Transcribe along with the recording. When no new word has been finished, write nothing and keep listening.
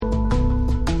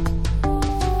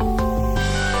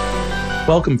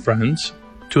Welcome, friends,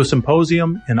 to a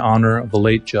symposium in honor of the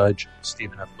late Judge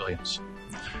Stephen F. Williams.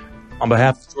 On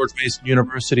behalf of George Mason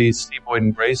University's C.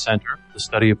 Boyden Gray Center, the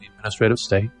Study of the Administrative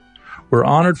State, we're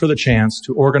honored for the chance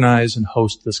to organize and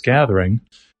host this gathering,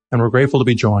 and we're grateful to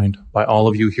be joined by all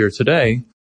of you here today,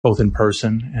 both in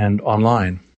person and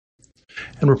online.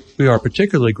 And we are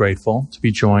particularly grateful to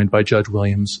be joined by Judge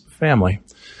Williams' family.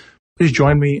 Please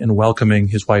join me in welcoming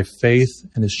his wife Faith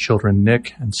and his children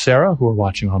Nick and Sarah, who are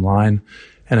watching online,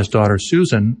 and his daughter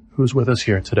Susan, who's with us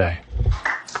here today.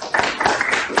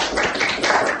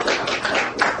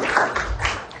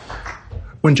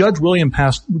 When Judge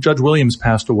Williams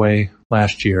passed away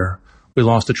last year, we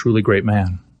lost a truly great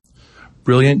man.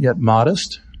 Brilliant yet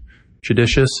modest,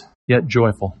 judicious yet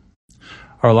joyful.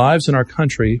 Our lives and our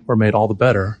country were made all the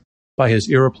better by his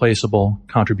irreplaceable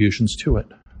contributions to it.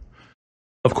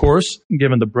 Of course,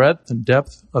 given the breadth and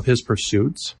depth of his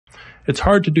pursuits, it's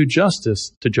hard to do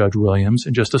justice to Judge Williams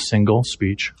in just a single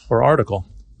speech or article.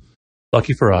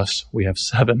 Lucky for us, we have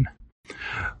 7.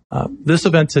 This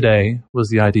event today was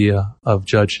the idea of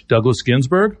Judge Douglas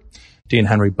Ginsburg, Dean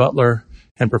Henry Butler,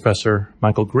 and Professor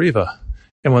Michael Grieva.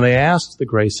 And when they asked the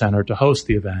Gray Center to host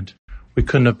the event, we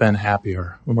couldn't have been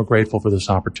happier, and we're grateful for this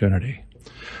opportunity.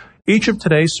 Each of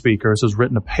today's speakers has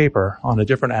written a paper on a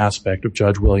different aspect of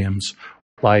Judge Williams'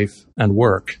 life and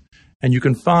work, and you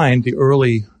can find the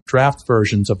early draft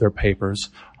versions of their papers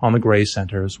on the Gray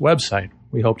Center's website.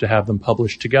 We hope to have them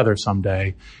published together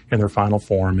someday in their final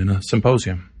form in a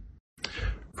symposium.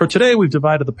 For today, we've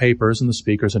divided the papers and the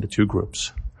speakers into 2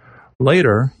 groups.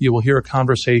 Later, you will hear a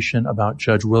conversation about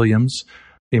Judge Williams,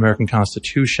 the American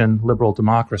Constitution, liberal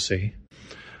democracy,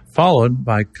 followed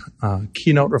by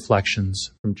keynote reflections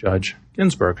from Judge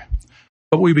Ginsburg.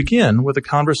 But we begin with a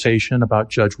conversation about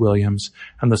Judge Williams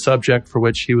and the subject for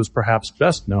which he was perhaps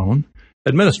best known,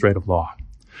 administrative law.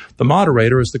 The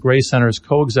moderator is the Gray Center's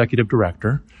co-executive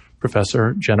director,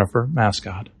 Professor Jennifer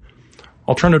Mascott.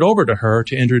 I'll turn it over to her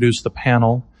to introduce the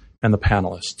panel and the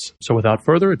panelists. So without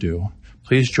further ado,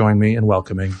 please join me in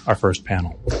welcoming our first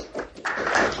panel.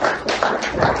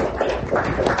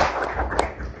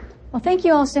 Well, thank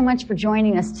you all so much for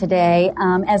joining us today.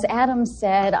 As Adam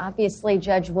said, obviously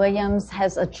Judge Williams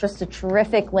has just a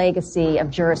terrific legacy of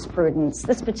jurisprudence.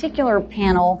 This particular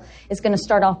panel is going to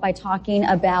start off by talking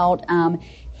about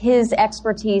his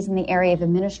expertise in the area of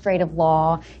administrative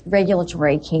law,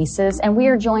 regulatory cases. And we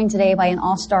are joined today by an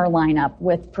all-star lineup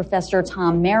with Professor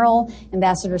Tom Merrill,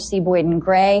 Ambassador C. Boyden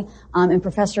Gray, and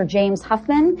Professor James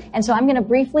Huffman. And so I'm going to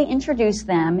briefly introduce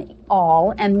them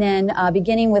all, and then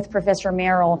beginning with Professor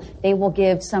Merrill, they will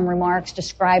give some remarks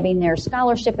describing their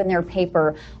scholarship and their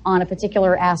paper on a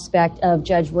particular aspect of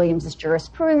Judge Williams'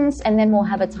 jurisprudence, and then we'll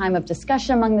have a time of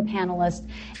discussion among the panelists,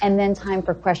 and then time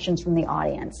for questions from the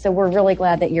audience. So we're really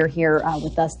glad that you're here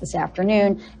with us this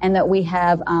afternoon, and that we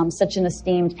have such an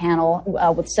esteemed panel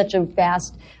with such a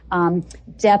vast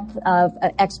depth of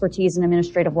expertise in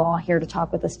administrative law here to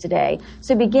talk with us today.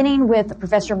 So beginning with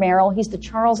Professor Merrill, he's the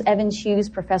Charles Evans Hughes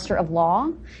Professor of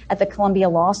Law at the Columbia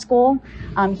Law School.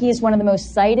 He is one of the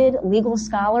most cited legal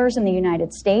scholars in the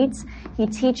United States. He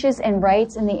teaches and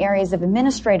writes in the areas of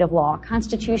administrative law,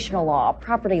 constitutional law,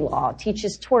 property law,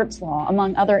 teaches torts law,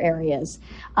 among other areas.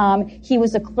 He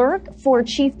was a clerk for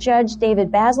Chief Judge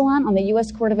David Bazelon on the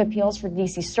U.S. Court of Appeals for the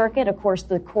D.C. Circuit, of course,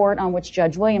 the court on which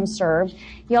Judge Williams served.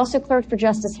 He also clerked for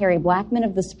Justice Harry Blackmun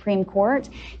of the Supreme Court.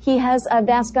 He has a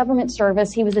vast government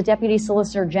service. He was a Deputy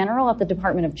Solicitor General at the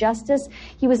Department of Justice.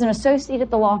 He was an associate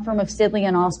at the law firm of Sidley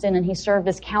and Austin, and he served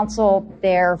as counsel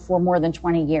there for more than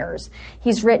 20 years.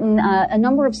 He's written a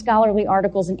number of scholarly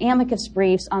articles and amicus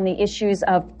briefs on the issues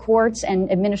of courts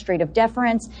and administrative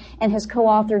deference, and has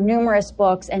co-authored numerous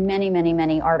books and many, many,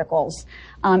 many articles.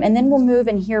 And then we'll move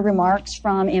and hear remarks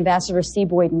from Ambassador C.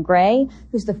 Boyden Gray,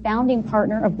 who's the founding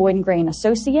partner of Boyden Gray &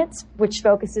 Associates, which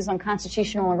focuses on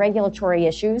constitutional and regulatory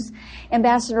issues.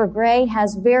 Ambassador Gray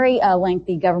has very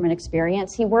lengthy government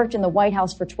experience. He worked in the White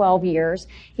House for 12 years.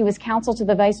 He was counsel to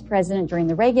the Vice President during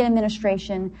the Reagan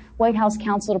administration, White House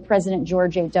counsel to President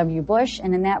George H.W. Bush,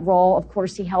 and in that role, of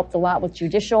course, he helped a lot with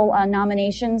judicial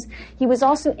nominations. He was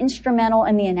also instrumental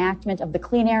in the enactment of the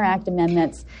Clean Air Act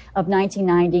amendments of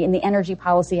 1990 and the Energy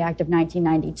Policy Act of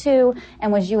 1992,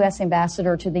 and was U.S.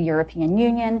 Ambassador to the European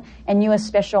Union and U.S.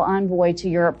 Special Envoy to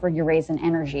Europe for Eurasian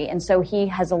Energy. And so he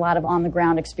has a lot of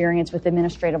on-the-ground experience with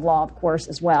administrative law, of course,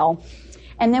 as well.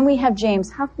 And then we have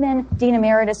James Huffman, Dean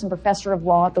Emeritus and Professor of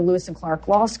Law at the Lewis and Clark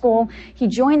Law School. He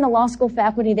joined the law school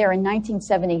faculty there in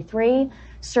 1973,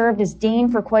 served as dean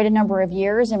for quite a number of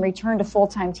years, and returned to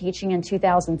full-time teaching in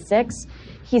 2006.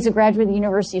 He's a graduate of the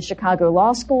University of Chicago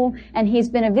Law School, and he's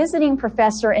been a visiting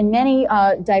professor in many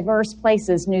diverse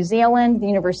places: New Zealand, the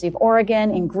University of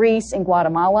Oregon, in Greece, in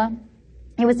Guatemala.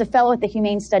 He was a fellow at the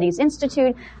Humane Studies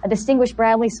Institute, a distinguished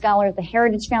Bradley Scholar at the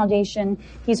Heritage Foundation.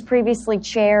 He's previously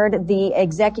chaired the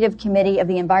Executive Committee of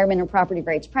the Environment and Property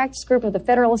Rights Practice Group of the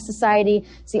Federalist Society.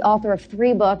 He's the author of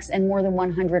 3 books and more than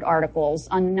 100 articles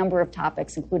on a number of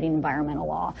topics, including environmental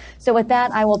law. So with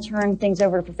that, I will turn things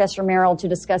over to Professor Merrill to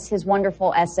discuss his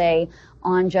wonderful essay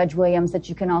on Judge Williams that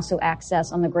you can also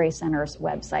access on the Gray Center's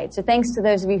website. So thanks to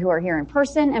those of you who are here in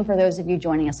person and for those of you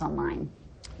joining us online.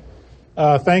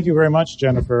 Thank you very much,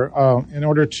 Jennifer. In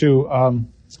order to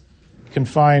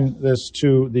confine this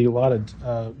to the allotted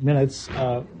minutes,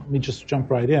 let me just jump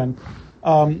right in.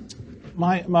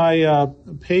 My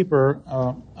paper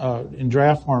in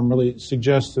draft form really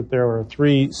suggests that there are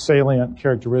 3 salient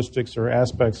characteristics or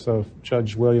aspects of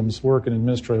Judge Williams' work in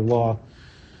administrative law.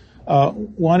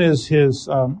 One is his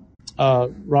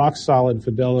rock-solid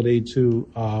fidelity to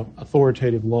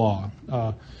authoritative law.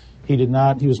 He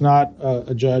was not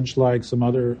a judge like some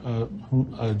other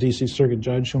D.C. Circuit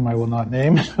judge, whom I will not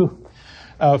name, who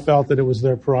felt that it was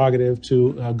their prerogative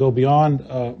to go beyond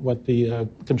what the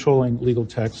controlling legal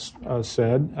text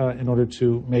said in order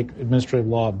to make administrative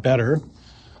law better.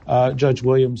 Judge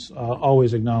Williams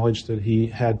always acknowledged that he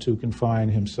had to confine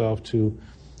himself to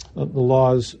the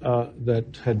laws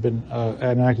that had been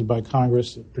enacted by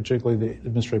Congress, particularly the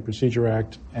Administrative Procedure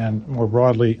Act, and more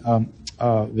broadly,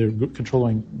 the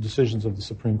controlling decisions of the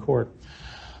Supreme Court.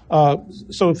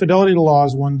 So fidelity to law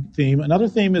is one theme. Another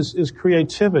theme is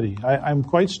creativity. I'm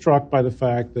quite struck by the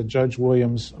fact that Judge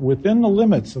Williams, within the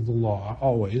limits of the law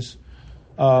always,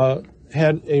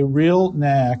 had a real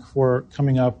knack for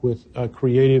coming up with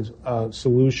creative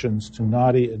solutions to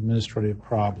knotty administrative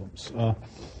problems.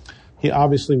 He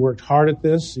obviously worked hard at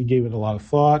this. He gave it a lot of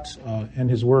thought,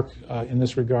 and his work in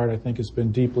this regard, I think, has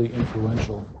been deeply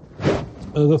influential.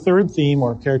 The third theme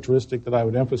or characteristic that I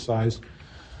would emphasize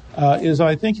is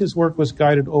I think his work was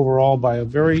guided overall by a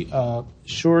very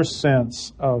sure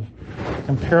sense of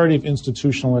comparative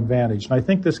institutional advantage. And I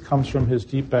think this comes from his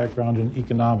deep background in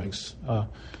economics.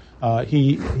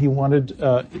 He wanted,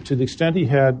 to the extent he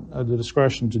had the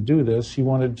discretion to do this, he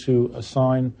wanted to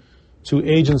assign to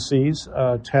agencies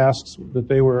tasks that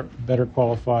they were better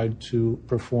qualified to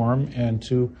perform, and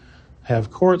to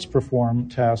have courts perform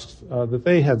tasks that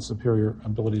they had superior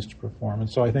abilities to perform. And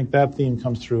so I think that theme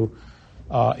comes through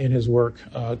in his work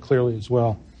clearly as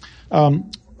well.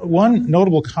 One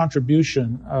notable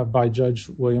contribution by Judge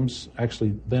Williams,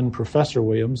 actually then Professor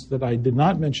Williams, that I did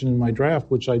not mention in my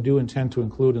draft, which I do intend to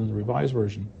include in the revised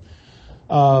version,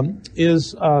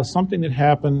 is something that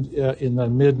happened in the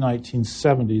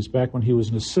mid-1970s, back when he was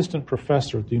an assistant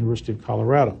professor at the University of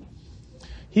Colorado.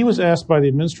 He was asked by the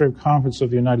Administrative Conference of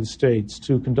the United States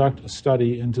to conduct a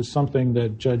study into something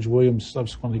that Judge Williams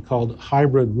subsequently called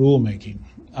hybrid rulemaking.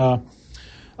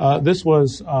 This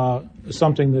was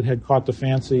something that had caught the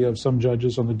fancy of some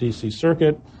judges on the D.C.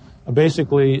 Circuit.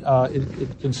 Basically,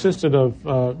 it consisted of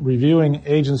reviewing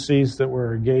agencies that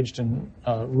were engaged in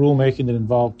rulemaking that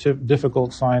involved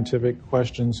difficult scientific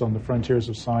questions on the frontiers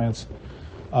of science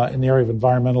in the area of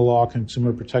environmental law,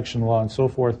 consumer protection law, and so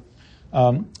forth.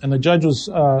 And the judges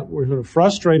were sort of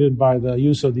frustrated by the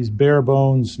use of these bare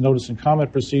bones notice and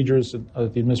comment procedures that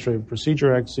the Administrative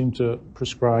Procedure Act seemed to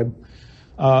prescribe.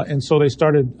 And so they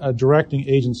started directing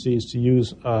agencies to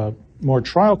use more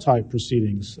trial-type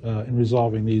proceedings in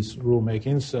resolving these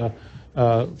rulemakings.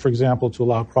 For example, to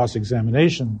allow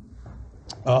cross-examination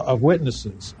of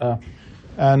witnesses.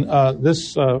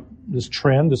 This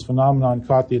trend, this phenomenon,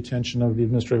 caught the attention of the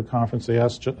Administrative Conference. They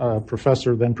asked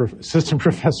Assistant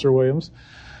Professor Williams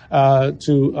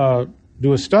to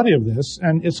do a study of this,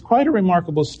 and it's quite a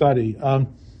remarkable study. And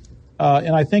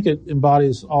I think it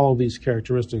embodies all of these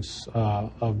characteristics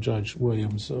of Judge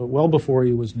Williams, well before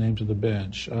he was named to the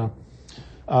bench.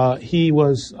 He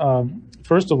was,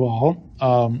 first of all,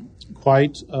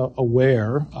 quite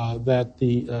aware that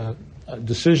the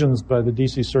decisions by the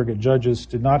D.C. Circuit judges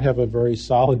did not have a very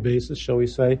solid basis, shall we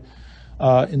say,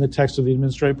 in the text of the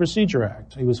Administrative Procedure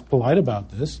Act. He was polite about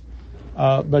this,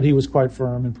 but he was quite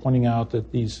firm in pointing out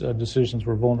that these decisions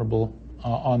were vulnerable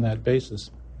on that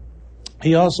basis.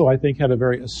 He also, I think, had a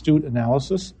very astute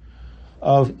analysis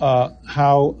of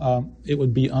how it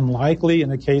would be unlikely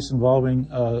in a case involving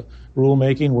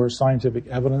rulemaking where scientific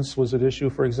evidence was at issue,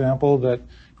 for example, that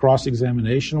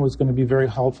cross-examination was going to be very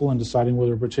helpful in deciding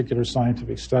whether a particular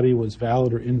scientific study was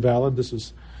valid or invalid.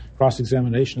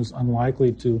 Cross-examination is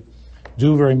unlikely to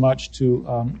do very much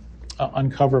to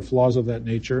uncover flaws of that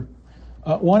nature.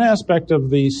 One aspect of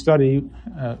the study,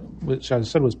 which I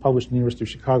said was published in the University of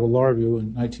Chicago Law Review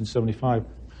in 1975,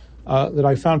 that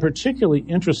I found particularly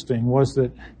interesting was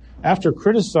that after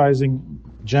criticizing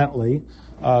gently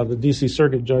the D.C.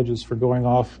 Circuit judges for going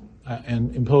off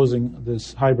and imposing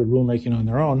this hybrid rulemaking on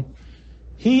their own,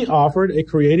 he offered a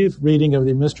creative reading of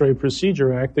the Administrative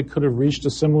Procedure Act that could have reached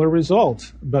a similar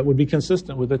result, but would be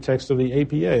consistent with the text of the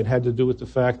APA. It had to do with the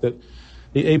fact that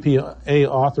the APA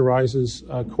authorizes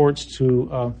courts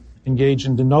to engage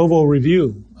in de novo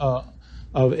review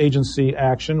of agency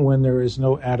action when there is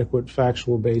no adequate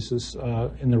factual basis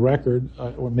in the record,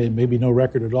 or maybe no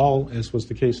record at all, as was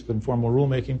the case with informal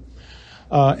rulemaking.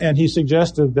 And he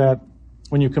suggested that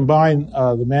when you combine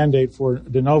the mandate for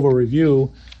de novo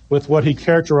review with what he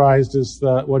characterized as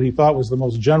what he thought was the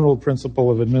most general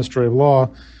principle of administrative law,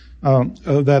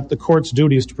 that the court's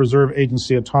duty is to preserve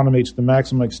agency autonomy to the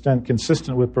maximum extent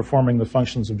consistent with performing the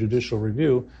functions of judicial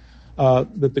review,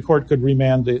 that the court could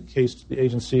remand the case to the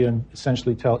agency and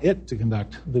essentially tell it to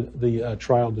conduct the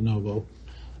trial de novo.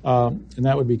 And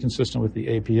that would be consistent with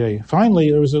the APA.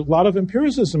 Finally, there was a lot of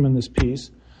empiricism in this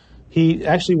piece. He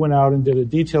actually went out and did a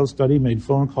detailed study, made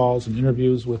phone calls and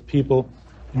interviews with people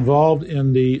involved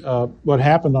in the what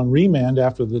happened on remand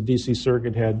after the D.C.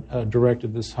 Circuit had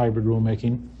directed this hybrid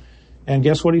rulemaking. And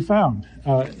guess what he found?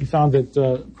 He found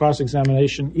that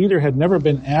cross-examination either had never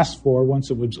been asked for once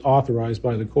it was authorized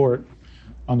by the court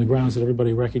on the grounds that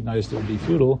everybody recognized it would be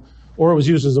futile, or it was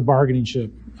used as a bargaining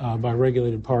chip by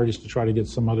regulated parties to try to get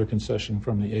some other concession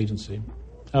from the agency.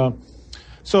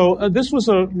 So this was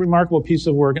a remarkable piece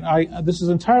of work, and this is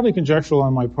entirely conjectural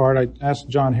on my part. I asked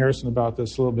John Harrison about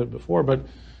this a little bit before, but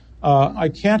I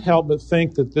can't help but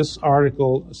think that this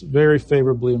article very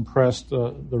favorably impressed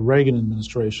the Reagan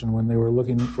administration when they were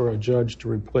looking for a judge to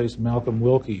replace Malcolm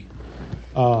Wilkie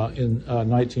in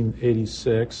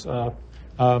 1986.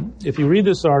 If you read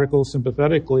this article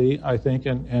sympathetically, I think,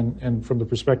 and from the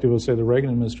perspective of, say, the Reagan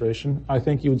administration, I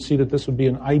think you would see that this would be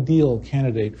an ideal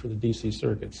candidate for the D.C.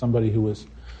 Circuit, somebody who was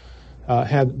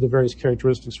had the various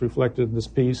characteristics reflected in this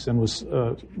piece and was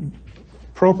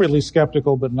appropriately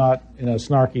skeptical, but not in a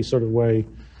snarky sort of way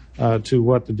to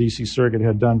what the D.C. Circuit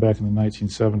had done back in the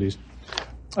 1970s.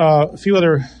 A few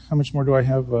other, how much more do I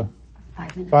have? 5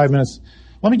 minutes. 5 minutes.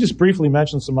 Let me just briefly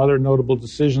mention some other notable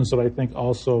decisions that I think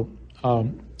also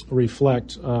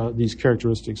reflect these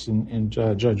characteristics in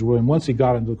Judge Williams once he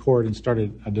got into the court and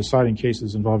started deciding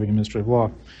cases involving administrative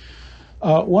law.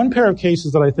 One pair of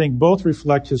cases that I think both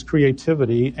reflect his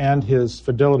creativity and his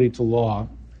fidelity to law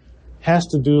has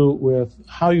to do with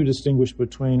how you distinguish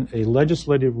between a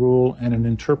legislative rule and an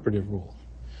interpretive rule.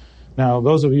 Now,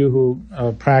 those of you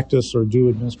who practice or do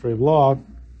administrative law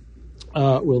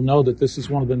will know that this is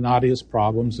one of the knottiest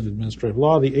problems in administrative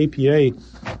law. The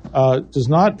APA does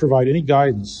not provide any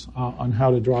guidance on how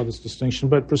to draw this distinction,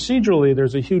 but procedurally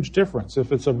there's a huge difference.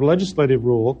 If it's a legislative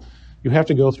rule, you have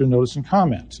to go through notice and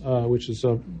comment, which is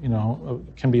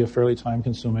can be a fairly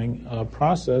time-consuming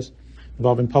process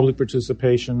involving public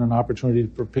participation, an opportunity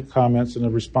for comments, and a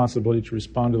responsibility to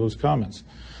respond to those comments.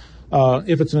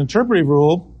 If it's an interpretive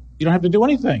rule, you don't have to do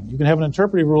anything. You can have an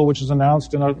interpretive rule which is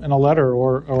announced in a letter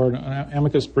or an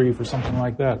amicus brief or something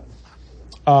like that.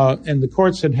 And the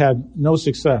courts had no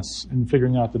success in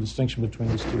figuring out the distinction between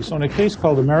these two. So in a case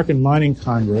called American Mining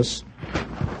Congress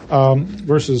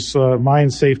versus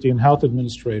Mine Safety and Health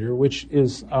Administrator, which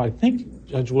is, I think,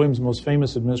 Judge Williams' most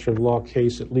famous administrative law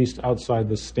case, at least outside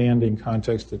the standing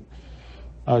context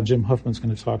that Jim Huffman's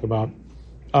going to talk about,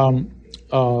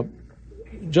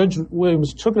 Judge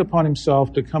Williams took it upon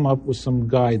himself to come up with some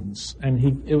guidance,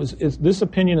 and this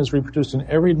opinion is reproduced in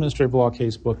every administrative law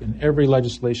casebook, in every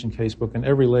legislation casebook, and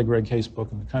every leg-reg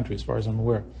casebook in the country, as far as I'm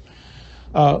aware.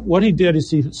 What he did is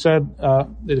he said that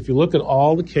if you look at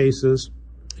all the cases,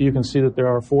 you can see that there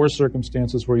are 4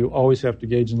 circumstances where you always have to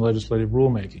engage in legislative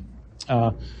rulemaking.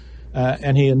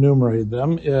 And he enumerated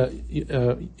them.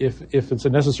 If it's a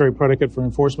necessary predicate for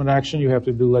enforcement action, you have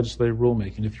to do legislative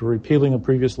rulemaking. If you're repealing a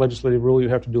previous legislative rule, you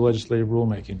have to do legislative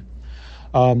rulemaking.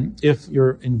 If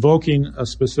you're invoking a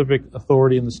specific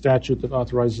authority in the statute that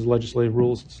authorizes legislative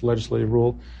rules, it's a legislative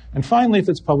rule. And finally, if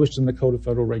it's published in the Code of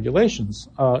Federal Regulations,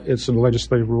 it's a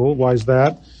legislative rule. Why is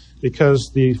that?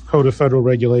 Because the Code of Federal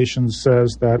Regulations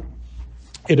says that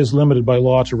it is limited by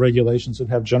law to regulations that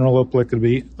have general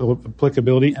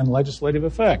applicability and legislative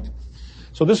effect.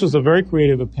 So this was a very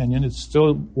creative opinion. It's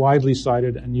still widely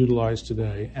cited and utilized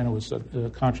today, and it was a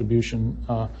contribution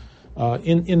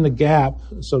in the gap,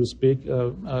 so to speak,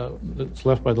 that's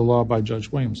left by the law by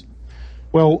Judge Williams.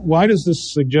 Well, why does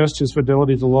this suggest his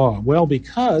fidelity to law? Well,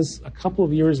 because a couple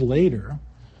of years later,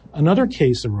 another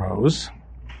case arose.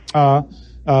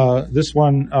 This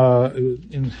one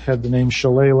had the name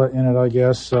Shalala in it, I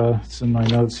guess. It's in my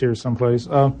notes here someplace.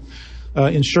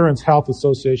 Insurance Health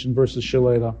Association versus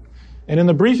Shalala. And in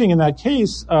the briefing in that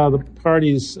case, the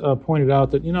parties pointed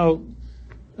out that,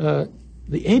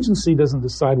 the agency doesn't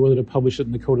decide whether to publish it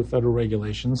in the Code of Federal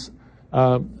Regulations.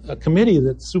 A committee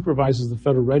that supervises the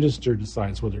Federal Register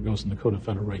decides whether it goes in the Code of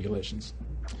Federal Regulations.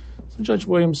 So Judge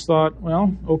Williams thought,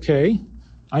 well, okay,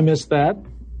 I missed that.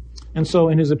 And so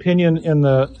in his opinion in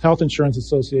the Health Insurance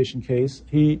Association case,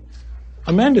 he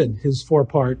amended his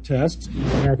 4-part test in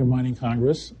the American Mining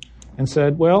Congress and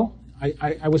said, well,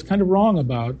 I was kind of wrong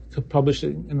about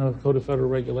publishing in the Code of Federal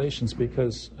Regulations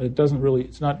because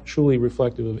it's not truly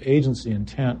reflective of agency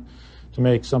intent to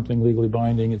make something legally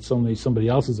binding. It's only somebody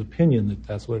else's opinion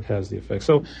that's what it has the effect.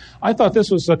 So I thought this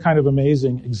was a kind of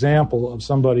amazing example of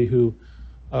somebody who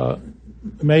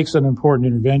makes an important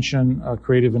intervention, a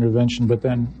creative intervention, but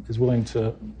then is willing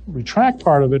to retract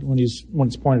part of it when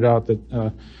it's pointed out that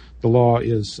the law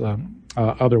is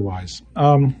otherwise.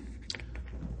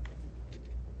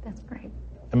 That's great.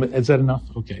 Is that enough?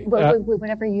 Okay.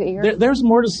 Whenever you're... There's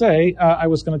more to say. I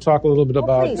was going to talk a little bit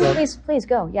about... Please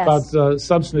go, yes.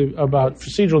 About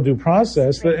procedural due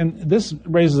process. Right. And this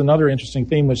raises another interesting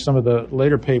theme, which some of the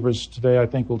later papers today I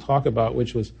think will talk about,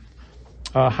 which was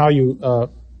how you...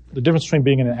 the difference between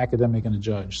being an academic and a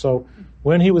judge. So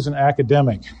when he was an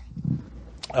academic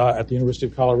at the University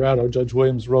of Colorado, Judge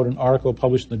Williams wrote an article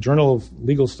published in the Journal of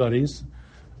Legal Studies.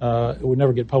 It would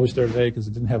never get published there today because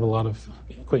it didn't have a lot of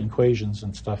equations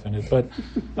and stuff in it. But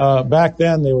back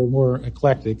then they were more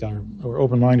eclectic or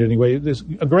open-minded anyway. There's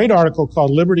a great article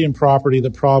called Liberty and Property,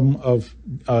 the Problem of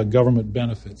Government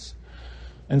Benefits.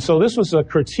 And so this was a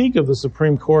critique of the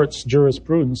Supreme Court's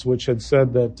jurisprudence, which had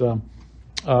said that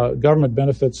government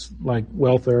benefits like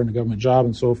welfare and a government job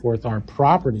and so forth are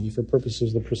property for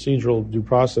purposes of the procedural due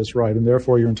process right, and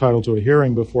therefore you're entitled to a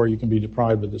hearing before you can be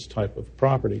deprived of this type of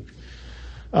property.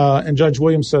 And Judge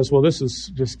Williams says, well, this is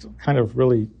just kind of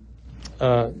really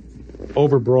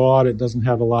overbroad. It doesn't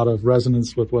have a lot of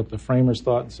resonance with what the framers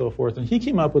thought and so forth. And he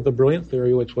came up with a brilliant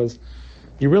theory, which was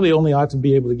you really only ought to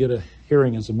be able to get a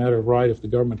hearing as a matter of right if the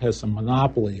government has some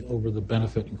monopoly over the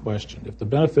benefit in question. If the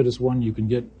benefit is one you can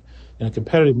get in a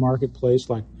competitive marketplace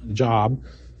like a job,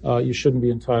 you shouldn't be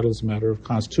entitled as a matter of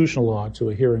constitutional law to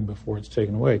a hearing before it's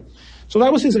taken away. So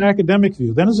that was his academic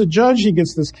view. Then as a judge, he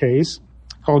gets this case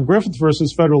called Griffith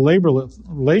versus Federal Labor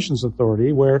Relations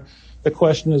Authority, where the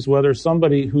question is whether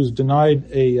somebody who's denied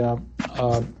a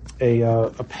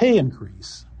pay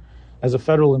increase as a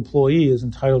federal employee is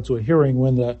entitled to a hearing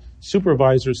when the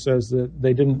supervisor says that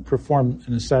they didn't perform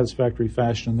in a satisfactory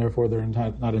fashion and therefore they're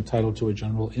not entitled to a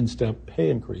general in-step pay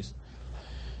increase.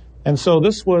 And so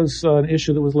this was an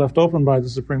issue that was left open by the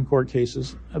Supreme Court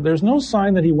cases. There's no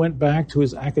sign that he went back to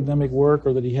his academic work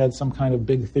or that he had some kind of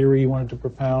big theory he wanted to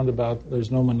propound about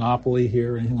there's no monopoly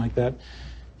here or anything like that.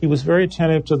 He was very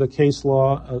attentive to the case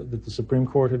law that the Supreme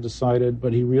Court had decided,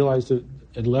 but he realized it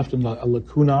had left him a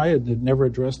lacunae. It had never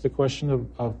addressed the question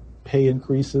of pay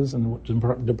increases and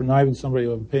depriving somebody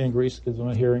of a pay increase because of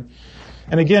a hearing.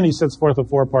 And again, he sets forth a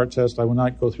 4-part test. I will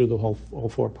not go through the all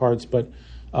 4 parts, but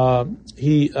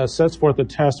he sets forth a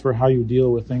test for how you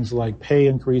deal with things like pay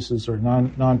increases or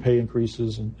non-pay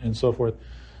increases and so forth,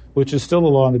 which is still the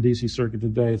law in the D.C. Circuit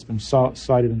today. It's been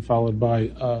cited and followed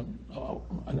by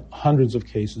hundreds of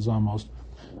cases almost.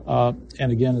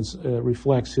 And again, it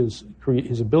reflects his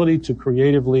ability to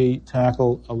creatively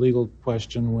tackle a legal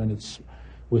question when it's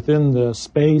within the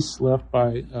space left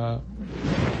by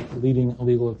leading a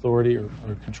legal authority or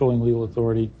controlling legal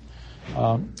authority,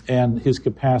 and his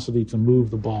capacity to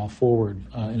move the ball forward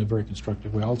in a very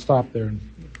constructive way. I'll stop there.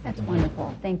 That's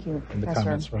wonderful. Thank you, Professor. The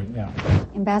comments right now.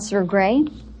 Ambassador Gray?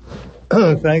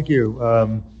 Thank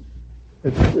you.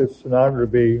 It's an honor to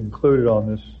be included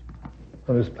on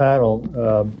this panel.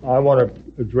 I want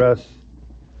to address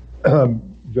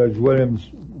Judge Williams'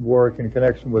 work in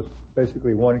connection with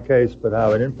basically one case, but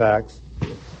how it impacts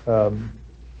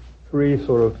 3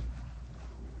 sort of,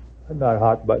 not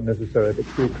hot button necessarily, but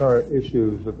 3 current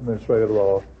issues of administrative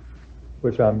law,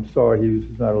 which I'm sorry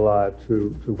he's not alive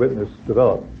to witness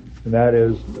develop. And that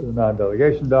is the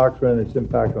non-delegation doctrine, its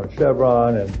impact on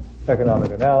Chevron and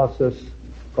economic analysis,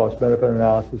 cost-benefit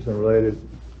analysis, and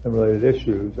related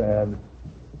issues. And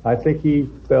I think he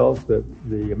felt that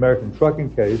the American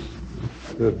trucking case,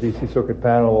 the D.C. Circuit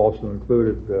panel also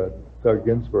included Judge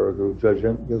Ginsburg,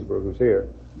 who's here.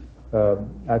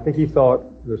 I think he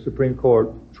thought the Supreme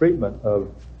Court treatment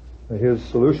of his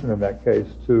solution in that case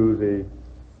to the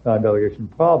non-delegation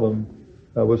problem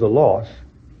was a loss.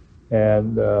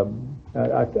 And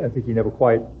I think he never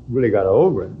quite really got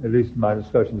over it, at least in my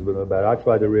discussions with him about it. I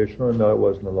tried to reassure him, no, it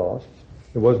wasn't a loss.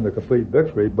 It wasn't a complete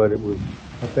victory, but it was,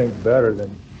 I think, better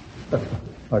than,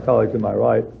 my colleague to my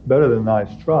right, better than a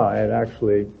nice try. It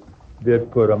actually did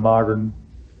put a modern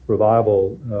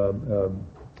revival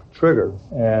trigger,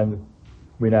 and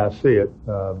we now see it.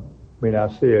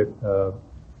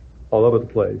 All over the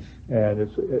place, and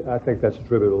I think that's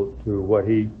attributable to what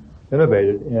he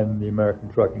innovated in the American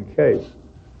trucking case.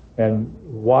 And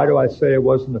why do I say it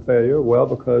wasn't a failure? Well,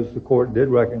 because the court did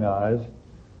recognize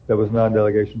there was a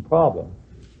non-delegation problem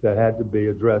that had to be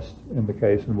addressed in the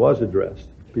case and was addressed.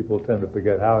 People tend to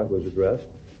forget how it was addressed,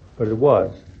 but it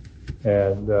was.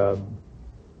 And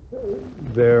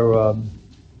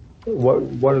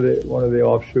one of the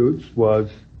offshoots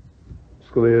was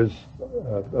Scalia's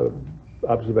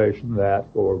observation that,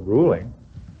 or ruling,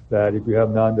 that if you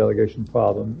have a non-delegation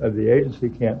problem, the agency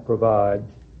can't provide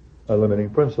a limiting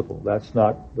principle. That's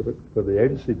not for the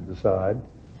agency to decide.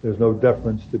 There's no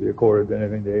deference to be accorded to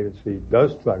anything the agency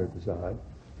does try to decide.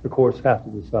 The courts have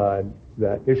to decide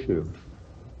that issue.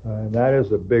 And that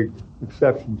is a big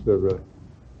exception to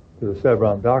the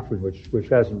Chevron doctrine, which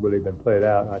hasn't really been played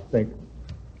out, I think,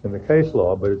 in the case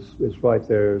law, but it's right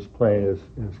there as plain as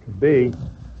can be.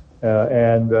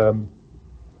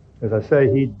 As I say,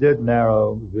 he did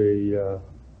narrow the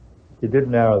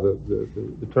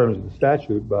terms of the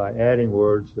statute by adding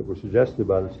words that were suggested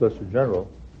by the Solicitor General,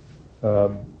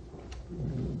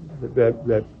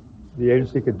 that the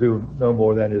agency could do no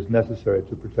more than is necessary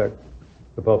to protect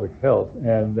the public health,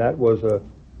 and that was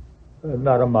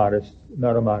not a modest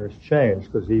change,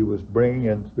 because he was bringing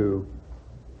into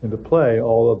play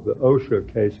all of the OSHA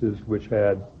cases which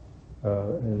had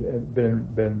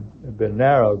been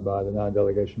narrowed by the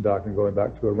non-delegation doctrine, going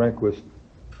back to a Rehnquist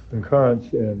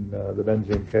concurrence in the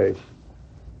benzene case,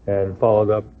 and followed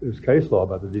up his case law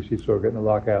about the D.C. Circuit and the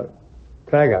lockout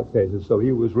tagout cases. So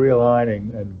he was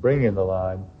realigning and bringing in the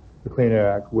line the Clean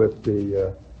Air Act with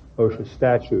the OSHA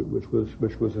statute, which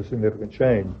was a significant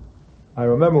change. I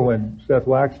remember when Seth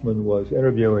Waxman was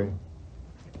interviewing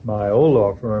my old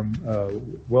law firm,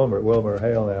 Wilmer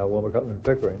Hale now, Wilmer Cutler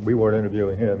Pickering. We weren't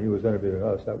interviewing him; he was interviewing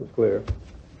us. That was clear.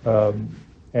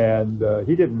 And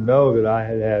he didn't know that I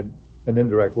had an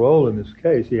indirect role in this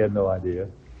case. He had no idea,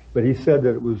 but he said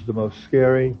that it was the most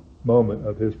scary moment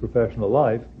of his professional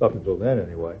life, up until then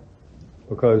anyway,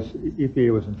 because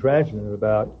EPA was intransigent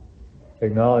about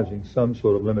acknowledging some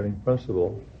sort of limiting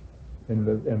principle in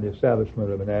the establishment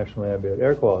of a national ambient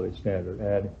air quality standard,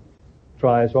 and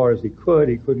try as hard as he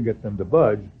couldn't get them to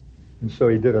budge, and so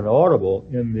he did an audible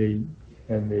in the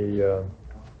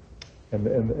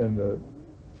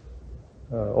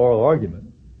oral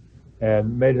argument,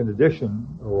 and made an addition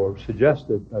or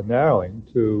suggested a narrowing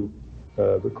to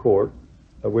the court,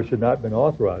 which had not been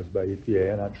authorized by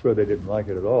EPA, and I'm sure they didn't like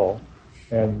it at all.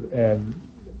 And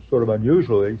sort of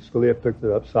unusually, Scalia picked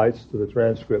it up, cites to the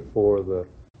transcript for the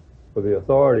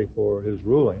authority for his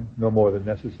ruling, no more than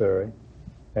necessary.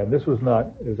 And this was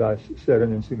not, as I said,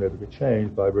 an insignificant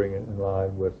change by bringing it in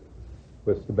line with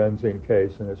the benzene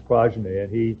case and its progeny,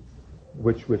 and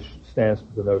which stands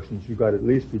for the notion that you've got to at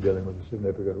least be dealing with a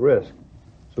significant risk.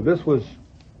 So this was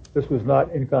not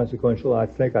inconsequential. I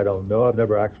don't know. I've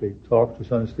never actually talked to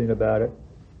Sunstein about it,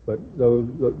 but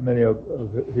many of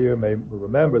here may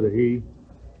remember that he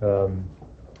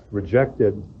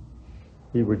rejected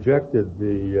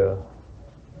the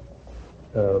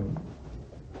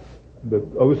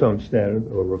ozone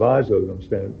standard, or revised ozone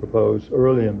standard, proposed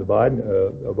early in the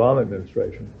Obama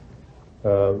administration.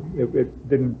 It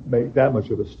didn't make that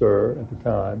much of a stir at the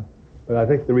time, but I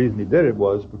think the reason he did it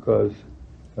was because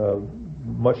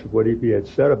much of what EPA had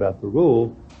said about the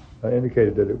rule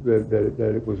indicated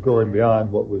that it was going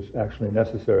beyond what was actually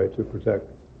necessary to protect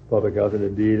public health, and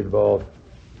indeed involved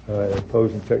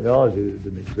imposing technology that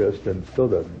didn't exist and still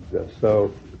doesn't exist.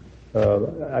 So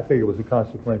I think it was a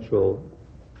consequential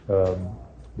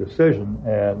decision,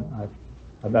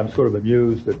 and I'm sort of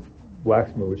amused that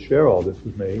Waxman would share all this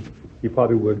with me. He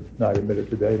probably would not admit it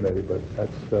today, maybe, but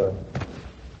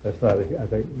that's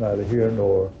neither here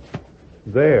nor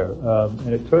there.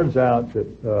 And it turns out that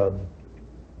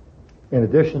in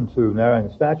addition to narrowing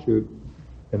the statute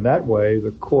in that way,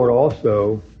 the court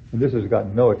also, and this has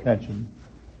gotten no attention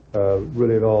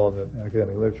really at all in the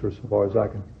academic literature so far as I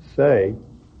can say,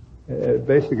 it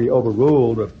basically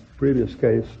overruled a previous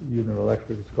case, Union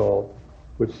Electric it's called,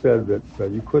 which said that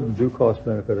you couldn't do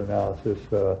cost-benefit analysis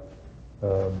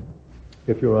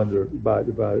if you're a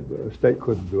state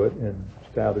couldn't do it in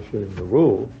establishing the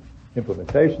rule,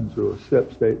 implementation through a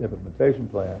SIP, state implementation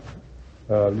plan.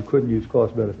 You couldn't use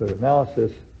cost-benefit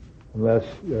analysis unless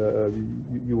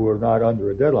you were not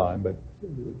under a deadline, but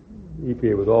the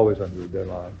EPA was always under a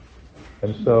deadline.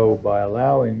 And so by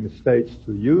allowing the states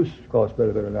to use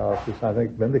cost-benefit analysis, I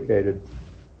think vindicated,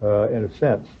 in a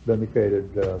sense,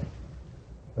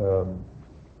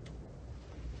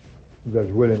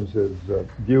 Judge Williams'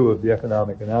 view of the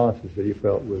economic analysis that he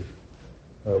felt was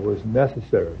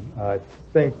necessary. I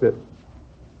think that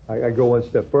I go one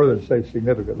step further and say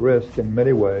significant risk in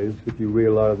many ways. If you read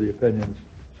a lot of the opinions,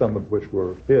 some of which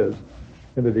were his,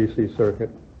 in the D.C. Circuit,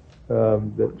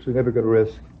 that significant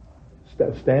risk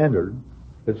standard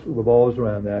that revolves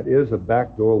around that is a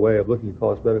backdoor way of looking at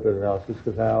cost-benefit analysis,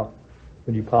 because how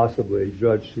can you possibly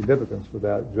judge significance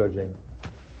without judging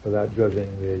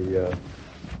the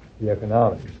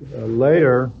economics?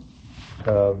 Later,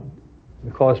 the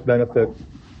cost-benefit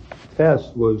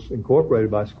test was incorporated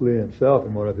by Scalia himself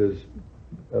in one of his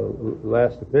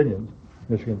last opinions,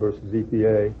 Michigan versus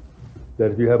EPA, that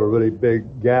if you have a really big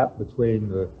gap between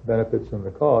the benefits and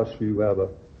the costs, you have a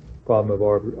problem of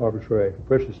arbitrary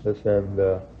capriciousness, and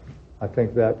I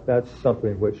think that's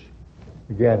something which,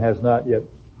 again, has not yet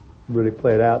really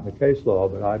played out in the case law,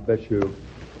 but I bet you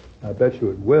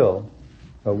it will.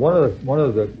 One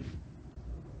of the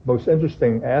most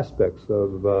interesting aspects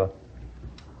of,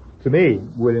 to me,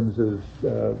 Williams's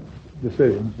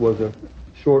decisions was a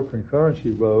short concurrence he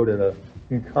wrote in an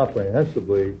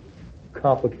incomprehensibly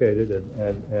complicated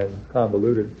and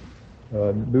convoluted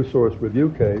new source review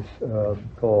case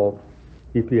called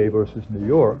EPA versus New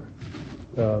York.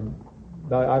 I don't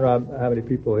know how many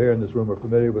people here in this room are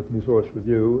familiar with new source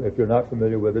review. If you're not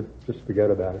familiar with it, just forget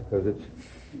about it, because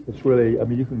it's really, I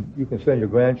mean, you can send your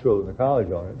grandchildren to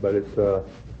college on it, but it's a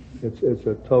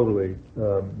totally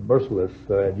merciless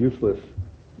and useless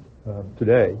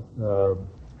today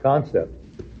concept.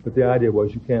 But the idea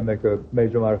was you can't make a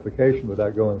major modification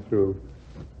without going through,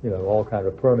 all kind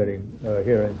of permitting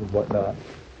hearings and whatnot.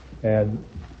 And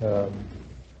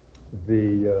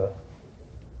the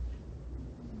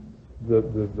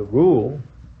rule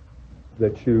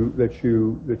that you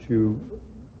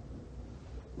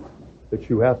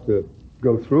have to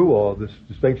go through all this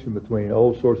distinction between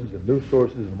old sources and new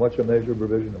sources and what's a major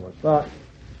provision and what's not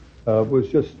was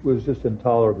just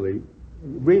intolerably.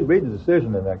 Read the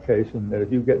decision in that case, and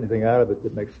if you get anything out of it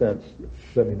that makes sense,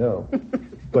 let me know.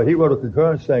 But he wrote a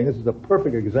concurrence saying this is a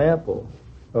perfect example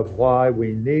of why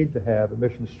we need to have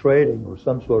emissions trading or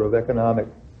some sort of economic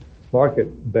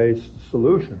market-based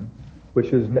solution,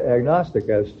 which is agnostic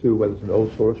as to whether it's an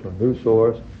old source or a new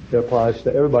source. It applies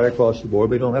to everybody across the board.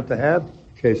 We don't have to have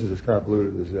cases as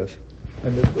convoluted as this.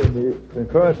 And the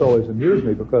concurrence always amused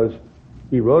me because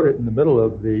he wrote it in the middle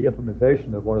of the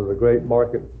implementation of one of the great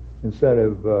market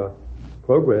incentive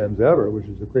programs ever, which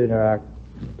is the Clean Air Act,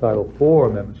 Title IV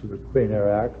amendments to the Clean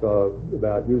Air Act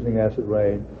about using acid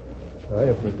rain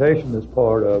implementation as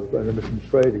part of an emissions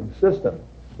trading system.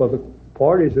 Well, the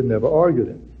parties had never argued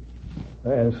it,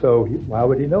 and so why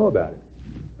would he know about it?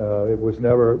 It was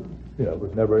never,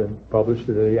 published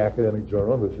in any academic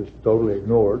journal. It was just totally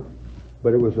ignored.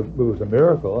 But it was a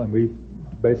miracle, and we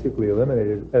basically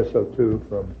eliminated SO2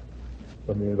 from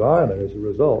the environment as a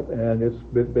result, and it's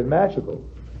been magical.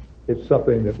 It's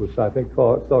something that was, I think,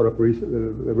 thought up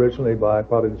originally by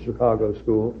probably the Chicago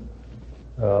School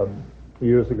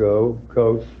years ago,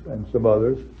 Coase and some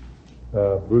others.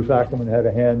 Bruce Ackerman had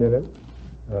a hand in it.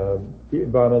 The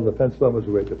Environmental Defense Fund was a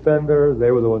great defender.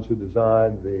 They were the ones who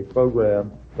designed the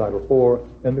program, Title IV,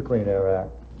 and the Clean Air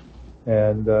Act,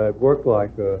 and it worked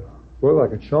like a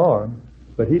charm.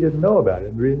 But he didn't know about it.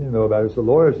 And the reason he didn't know about it is the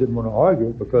lawyers didn't want to argue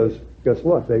it because guess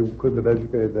what? They couldn't have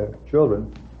educated their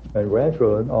children and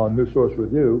grandchildren on new source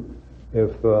review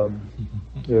if the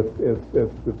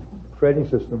trading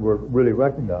system were really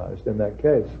recognized in that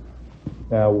case.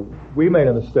 Now, we made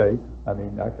a mistake. I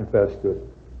mean, I confess to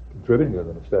contributing to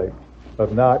the mistake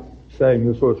of not saying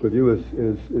new source review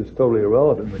is totally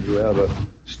irrelevant when you have a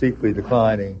steeply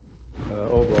declining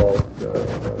overall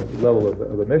level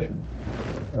of emissions.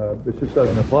 This just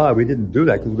doesn't apply. We didn't do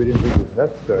that because we didn't think it was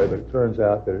necessary, but it turns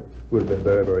out that it would have been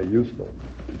very, very useful.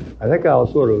 I think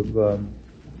I'll sort of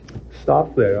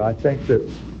stop there. I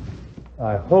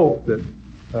hope that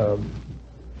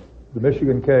the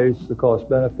Michigan case, the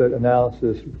cost-benefit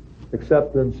analysis,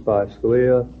 acceptance by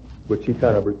Scalia, which he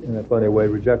kind of, in a funny way,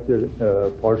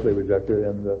 partially rejected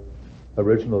in the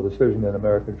original decision in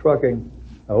American Trucking.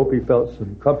 I hope he felt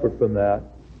some comfort from that.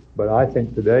 But I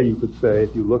think today you could say,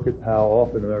 if you look at how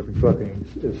often American Trucking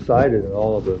is cited in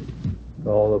all of the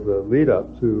lead up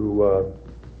to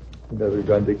the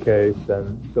Gundy case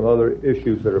and some other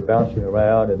issues that are bouncing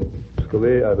around, and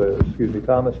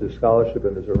Thomas's scholarship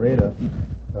in this arena,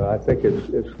 I think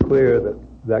it's clear that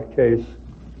that case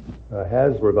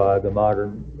has revived a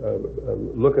modern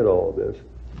look at all of this.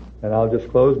 And I'll just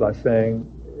close by saying,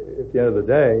 at the end of the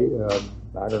day,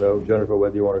 I don't know, Jennifer,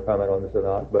 whether you want to comment on this or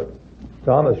not, but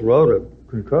Thomas wrote a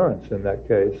concurrence in that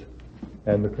case,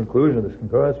 and the conclusion of this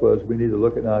concurrence was we need to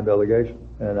look at non-delegation.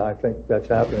 And I think that's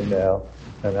happening now,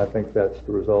 and I think that's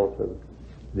the result of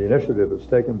the initiative that's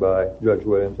taken by Judge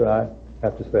Williams, and I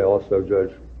have to say also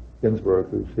Judge Ginsburg,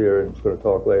 who's here and is going to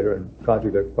talk later and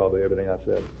contradict probably everything I've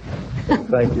said.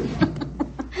 Thank you.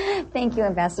 Thank you,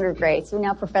 Ambassador Gray. So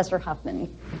now Professor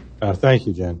Huffman. Thank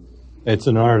you, Jen. It's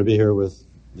an honor to be here with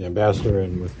the ambassador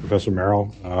and with Professor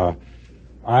Merrill.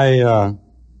 I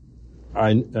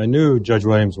knew Judge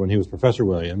Williams when he was Professor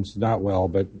Williams, not well,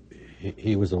 but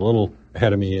he was a little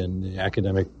ahead of me in the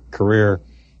academic career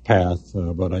path,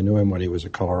 but I knew him when he was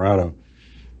at Colorado.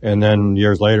 And then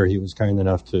years later, he was kind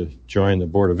enough to join the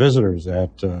Board of Visitors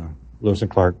at Lewis and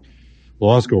Clark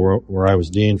Law School, where I was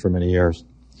dean for many years,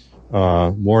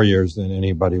 more years than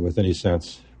anybody with any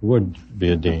sense would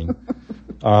be a dean.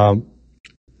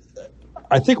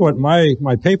 I think what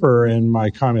my paper and my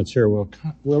comments here will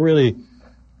really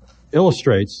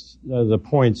illustrates the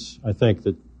points I think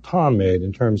that Tom made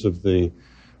in terms of the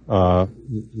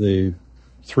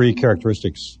three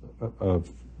characteristics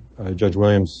of Judge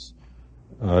Williams'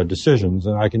 decisions,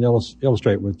 and I can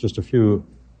illustrate with just a few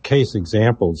case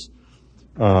examples.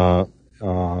 And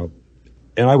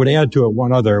I would add to it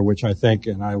one other, which I think,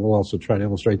 and I will also try to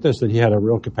illustrate this, that he had a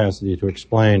real capacity to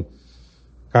explain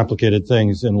complicated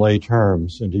things in lay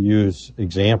terms and to use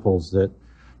examples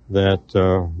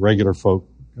that regular folk,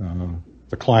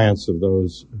 the clients of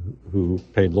those who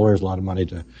paid lawyers a lot of money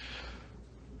to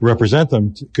represent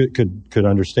them, could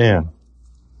understand.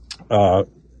 My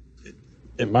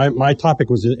topic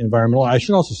was environmental. I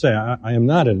should also say I am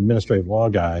not an administrative law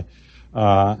guy.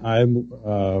 I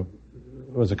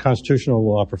was a constitutional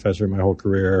law professor my whole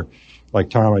career. Like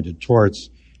Tom, I did torts.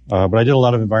 But I did a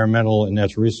lot of environmental and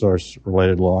natural resource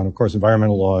related law. And of course,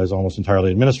 environmental law is almost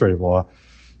entirely administrative law.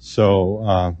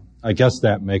 So I guess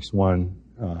that makes one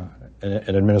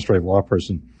an administrative law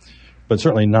person, but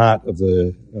certainly not of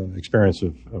the experience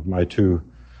of my two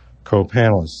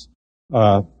co-panelists.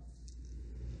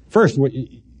 First,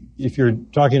 if you're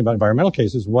talking about environmental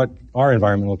cases, what are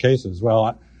environmental cases?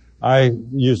 Well, I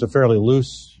used a fairly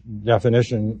loose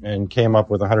definition and came up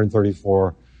with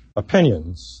 134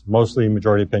 opinions, mostly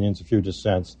majority opinions, a few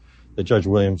dissents, that Judge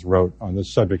Williams wrote on the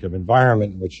subject of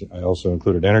environment, which I also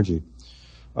included energy,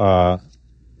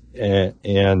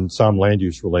 and some land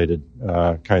use related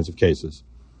kinds of cases.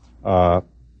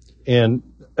 And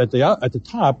at the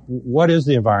top, what is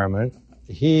the environment?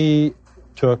 He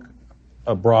took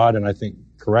a broad and I think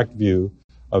correct view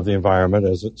of the environment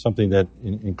as something that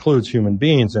includes human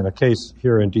beings. In a case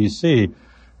here in D.C.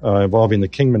 Involving the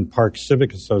Kingman Park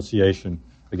Civic Association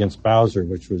against Bowser,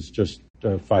 which was just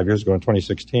 5 years ago in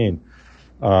 2016.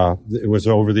 It was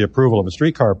over the approval of a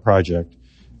streetcar project,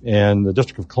 and the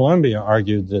District of Columbia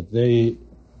argued that the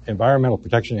Environmental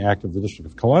Protection Act of the District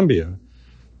of Columbia,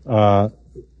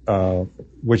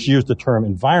 which used the term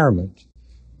environment,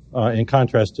 in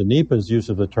contrast to NEPA's use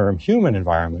of the term human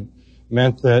environment,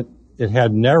 meant that it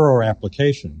had narrower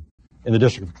application in the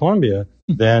District of Columbia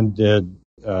than did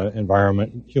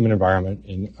human environment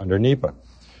under NEPA.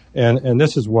 And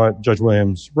this is what Judge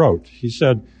Williams wrote. He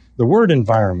said, the word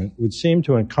environment would seem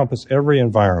to encompass every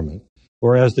environment,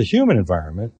 whereas the human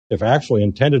environment, if actually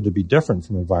intended to be different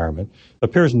from environment,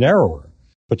 appears narrower,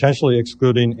 potentially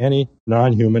excluding any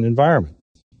non-human environment.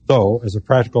 Though, as a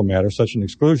practical matter, such an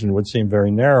exclusion would seem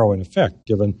very narrow in effect,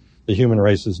 given the human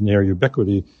race's near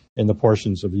ubiquity in the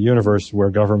portions of the universe where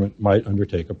government might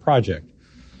undertake a project.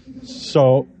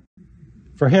 So,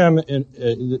 for him,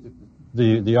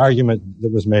 the argument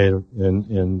that was made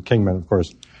in Kingman, of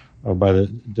course, by the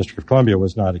District of Columbia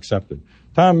was not accepted.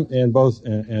 Tom and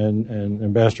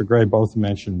Ambassador Gray both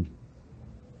mentioned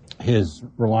his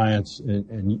reliance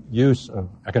and use of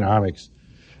economics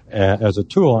as a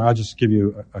tool, and I'll just give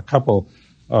you a couple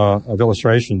of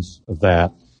illustrations of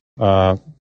that.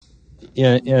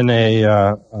 In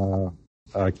a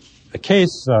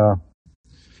case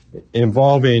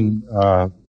involving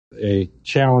a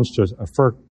challenge to a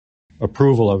FERC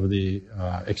approval of the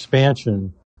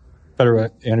expansion, Federal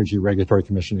Energy Regulatory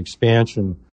Commission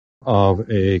expansion of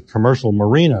a commercial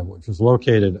marina, which was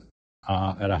located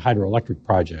at a hydroelectric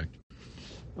project.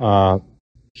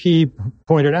 He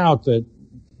pointed out that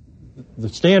the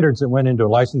standards that went into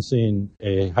licensing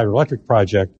a hydroelectric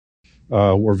project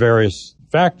were various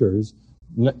factors,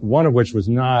 one of which was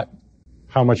not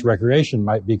how much recreation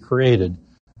might be created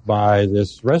by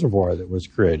this reservoir that was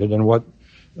created. And what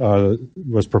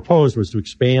was proposed was to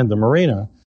expand the marina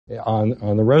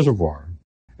on the reservoir.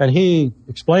 And he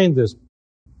explained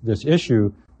this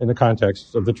issue in the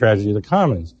context of the tragedy of the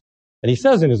commons. And he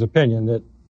says in his opinion that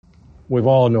we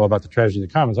all know about the tragedy of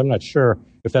the commons. I'm not sure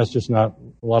if that's just not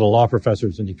a lot of law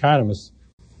professors and economists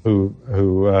who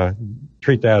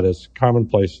treat that as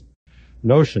commonplace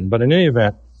notion. But in any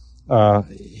event,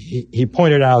 he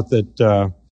pointed out that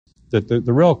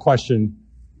the real question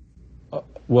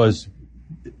was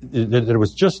that it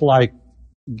was just like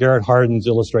Garrett Hardin's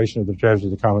illustration of the tragedy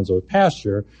of the commons of a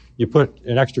pasture. You put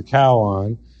an extra cow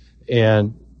on,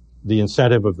 and the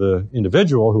incentive of the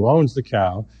individual who owns the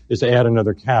cow is to add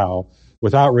another cow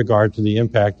without regard to the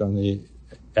impact on the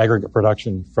aggregate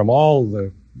production from all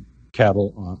the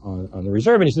cattle on the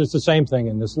reserve. And he said it's the same thing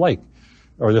in this lake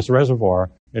or this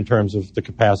reservoir in terms of the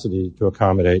capacity to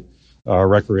accommodate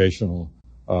recreational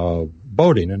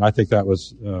boating. And I think that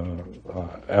was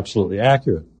absolutely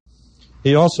accurate.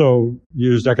 He also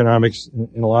used economics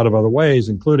in a lot of other ways,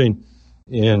 including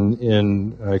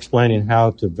in explaining how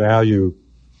to value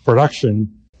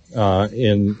production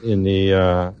in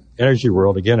the energy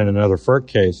world, again in another FERC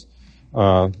case.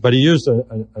 But he used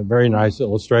a very nice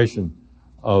illustration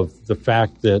of the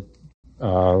fact that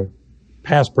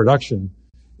past production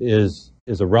is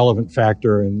a relevant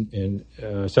factor in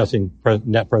assessing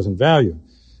net present value.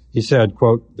 He said,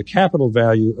 quote, "The capital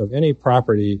value of any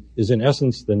property is in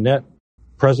essence the net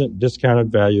present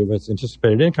discounted value of its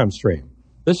anticipated income stream.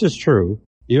 This is true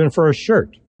even for a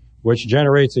shirt, which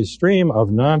generates a stream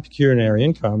of non-pecuniary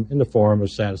income in the form of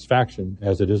satisfaction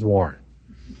as it is worn."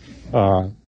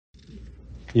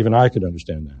 Even I could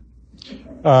understand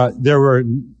that. There were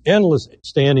endless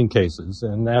standing cases,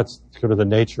 and that's sort of the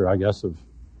nature, I guess, of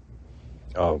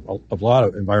a lot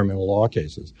of environmental law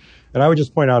cases. And I would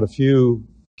just point out a few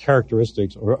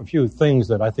characteristics or a few things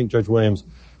that I think Judge Williams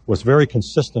was very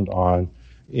consistent on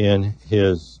in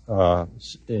his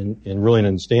in ruling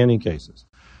in standing cases.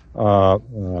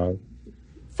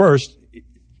 First,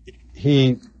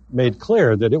 he made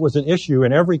clear that it was an issue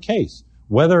in every case,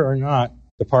 whether or not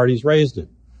the parties raised it.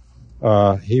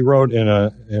 He wrote in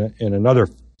another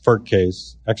FERC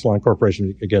case, Exelon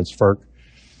Corporation against FERC,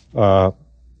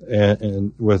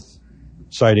 and with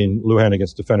citing Lujan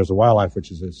against Defenders of Wildlife,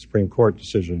 which is a Supreme Court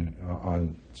decision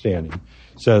on standing,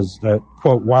 says that,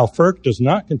 quote, "While FERC does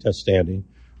not contest standing,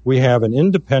 we have an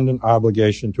independent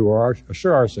obligation to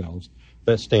assure ourselves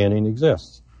that standing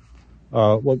exists."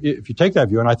 Well, if you take that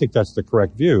view, and I think that's the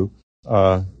correct view,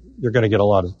 you're going to get a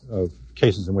lot of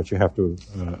cases in which you have to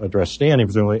address standing,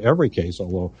 presumably every case,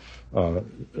 although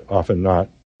often not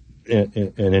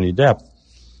in any depth.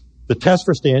 The test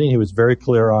for standing, he was very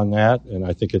clear on that, and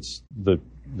I think it's the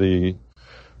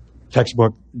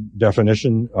textbook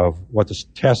definition of what the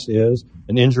test is: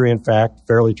 an injury in fact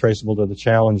fairly traceable to the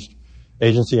challenged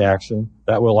agency action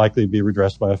that will likely be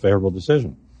redressed by a favorable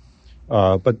decision.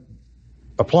 But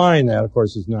applying that, of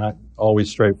course, is not always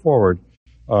straightforward.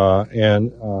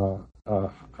 And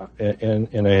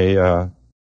in a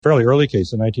fairly early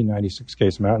case, a 1996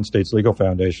 case, Mountain States Legal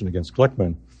Foundation against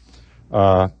Glickman,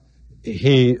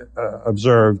 he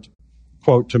observed,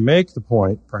 quote, "To make the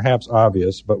point, perhaps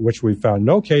obvious, but which we found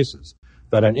no cases,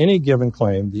 that on any given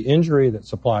claim, the injury that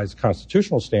supplies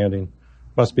constitutional standing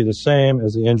must be the same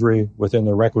as the injury within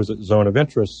the requisite zone of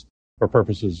interest for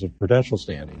purposes of prudential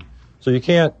standing." So you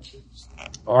can't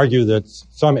argue that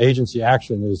some agency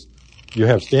action is you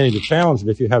have standing to challenge it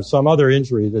if you have some other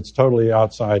injury that's totally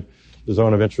outside the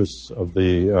zone of interest of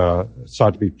the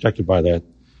sought to be protected by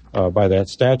that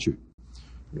statute.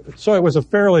 So it was a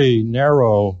fairly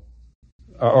narrow,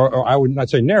 or I would not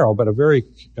say narrow, but a very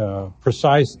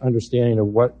precise understanding of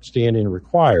what standing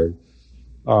required.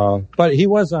 But he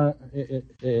was, in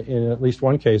at least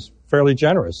one case, fairly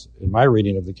generous in my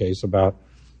reading of the case about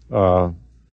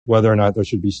whether or not there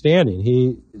should be standing.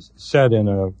 He said in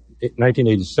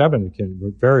 1987,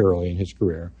 very early in his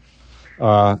career,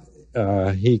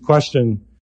 he questioned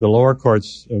the lower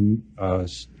court's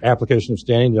application of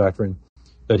standing doctrine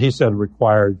that he said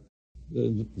required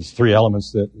these three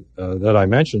elements that I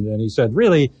mentioned. And he said,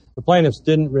 really, the plaintiffs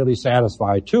didn't really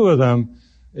satisfy two of them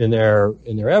in their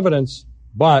evidence.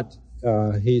 But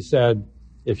he said,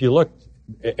 if you look,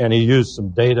 and he used some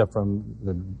data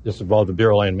from this involved the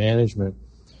Bureau of Land Management,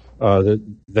 that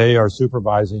they are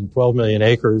supervising 12 million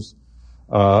acres,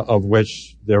 of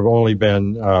which there have only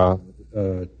been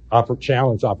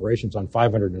challenge operations on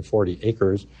 540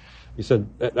 acres. He said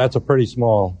that's a pretty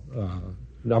small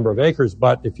number of acres,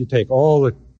 but if you take all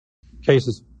the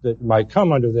cases that might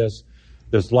come under this,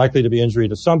 there's likely to be injury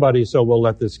to somebody, so we'll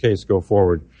let this case go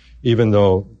forward, even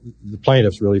though the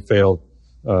plaintiffs really failed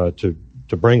to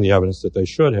bring the evidence that they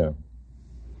should have.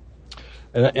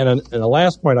 And the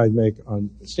last point I'd make on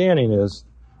standing is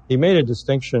he made a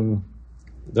distinction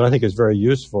that I think is very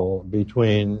useful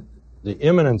between the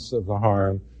imminence of the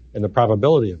harm and the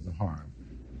probability of the harm.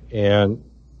 And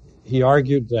he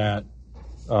argued that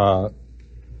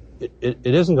it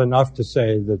isn't enough to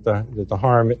say that the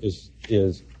harm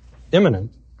is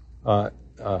imminent.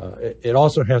 It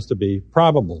also has to be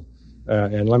probable.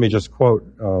 And let me just quote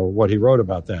what he wrote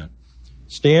about that.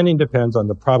 Standing depends on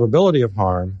the probability of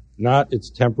harm, not its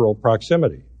temporal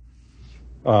proximity.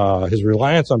 His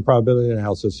reliance on probability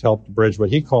analysis helped bridge what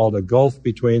he called a gulf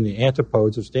between the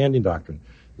antipodes of standing doctrine,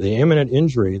 the imminent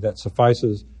injury that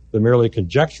suffices, the merely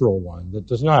conjectural one that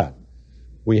does not.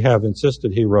 We have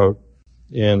insisted, he wrote,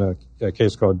 in a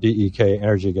case called DEK,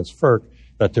 Energy Against FERC,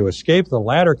 that to escape the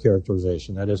latter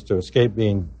characterization, that is to escape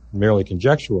being merely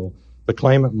conjectural, the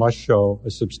claimant must show a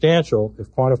substantial, if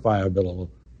unquantifiable,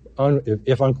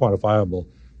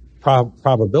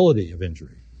 probability of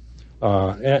injury.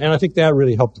 And I think that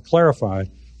really helped to clarify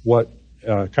what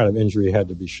kind of injury had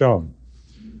to be shown.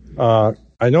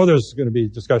 I know there's going to be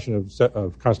discussion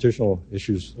of constitutional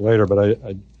issues later, but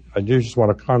I do just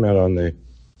want to comment on the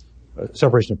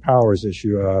separation of powers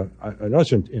issue. I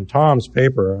noticed in Tom's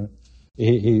paper,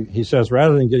 he says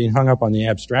rather than getting hung up on the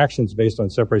abstractions based on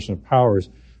separation of powers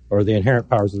or the inherent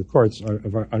powers of the courts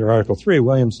under Article 3,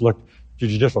 Williams looked to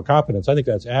judicial competence. I think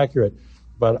that's accurate,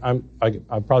 but I'm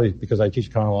probably, because I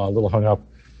teach common law, a little hung up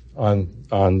on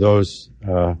those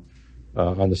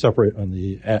on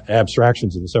the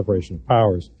abstractions of the separation of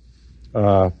powers.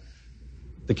 The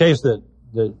case that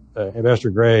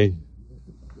Ambassador Gray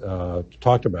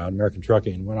talked about, American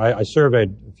Trucking, when I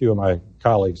surveyed a few of my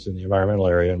colleagues in the environmental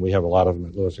area, and we have a lot of them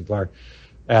at Lewis and Clark,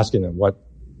 asking them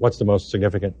what's the most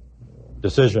significant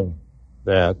decision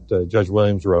that Judge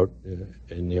Williams wrote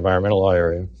in the environmental law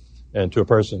area, and to a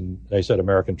person they said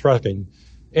American Trucking,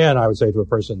 and I would say to a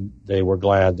person they were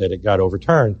glad that it got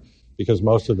overturned because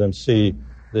most of them see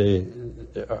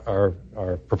are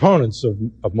proponents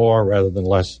of more rather than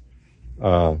less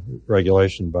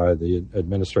regulation by the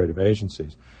administrative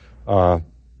agencies. But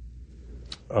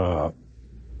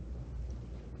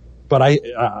I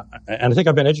think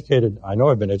I've been educated, I know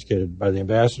I've been educated by the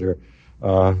ambassador,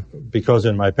 because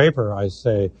in my paper I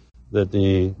say that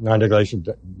the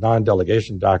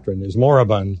non-delegation doctrine is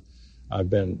moribund. I've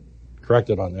been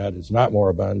corrected on that. It's not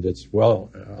moribund. It's well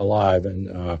alive, and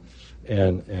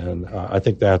I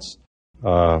think that's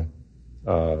a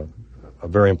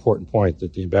very important point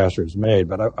that the ambassador has made.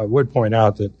 But I would point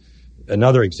out that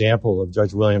another example of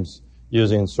Judge Williams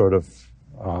using sort of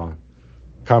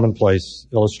commonplace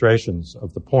illustrations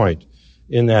of the point.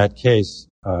 In that case,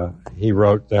 he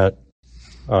wrote that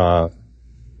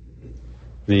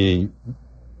the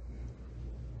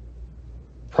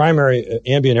primary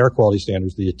ambient air quality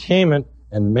standards, the attainment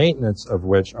and maintenance of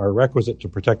which are requisite to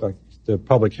protect the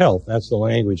public health, that's the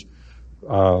language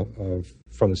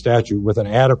from the statute, with an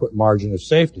adequate margin of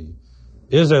safety,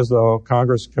 is as though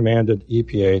Congress commanded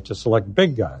EPA to select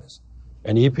big guys.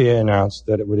 And EPA announced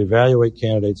that it would evaluate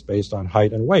candidates based on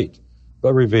height and weight,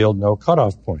 but revealed no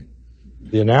cutoff point.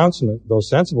 The announcement, though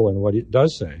sensible in what it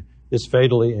does say, is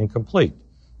fatally incomplete.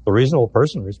 The reasonable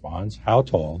person responds, how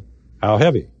tall, how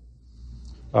heavy?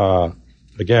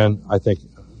 Again, I think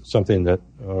something that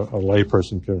a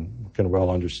layperson can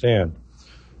well understand.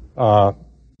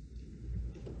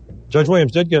 Judge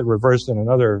Williams did get reversed in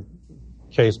another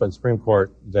case by the Supreme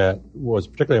Court that was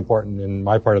particularly important in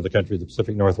my part of the country, the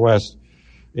Pacific Northwest,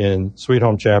 in Sweet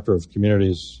Home Chapter of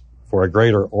Communities for a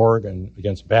Greater Oregon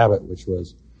against Babbitt, which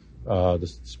was the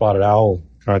spotted owl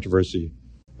controversy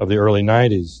of the early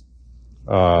 90s.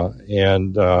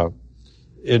 The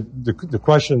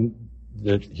question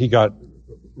that he got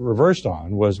reversed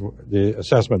on was the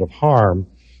assessment of harm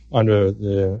under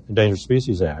the Endangered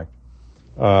Species Act.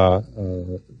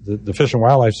 The Fish and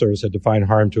Wildlife Service had defined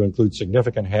harm to include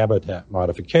significant habitat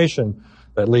modification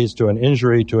that leads to an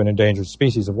injury to an endangered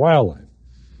species of wildlife.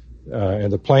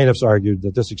 And the plaintiffs argued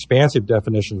that this expansive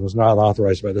definition was not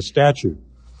authorized by the statute.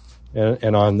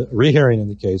 And on rehearing in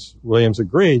the case, Williams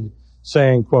agreed,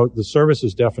 saying, quote, the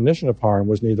service's definition of harm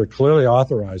was neither clearly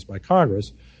authorized by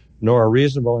Congress nor a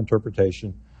reasonable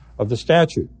interpretation of the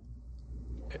statute.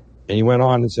 And he went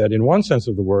on and said, in one sense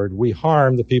of the word, we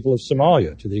harm the people of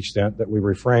Somalia to the extent that we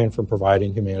refrain from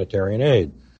providing humanitarian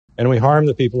aid. And we harm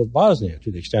the people of Bosnia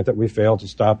to the extent that we fail to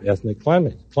stop ethnic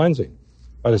cleansing.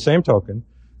 By the same token,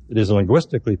 it is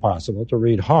linguistically possible to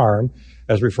read harm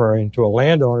as referring to a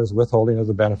landowner's withholding of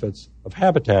the benefits of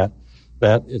habitat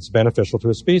that it's beneficial to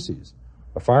a species.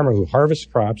 A farmer who harvests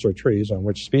crops or trees on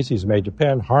which species may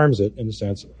depend harms it in the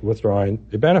sense of withdrawing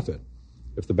a benefit.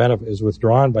 If the benefit is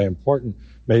withdrawn by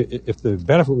if the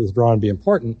benefit withdrawn be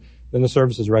important, then the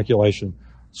services regulation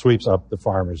sweeps up the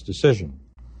farmer's decision.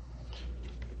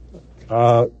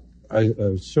 I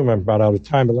assume I'm about out of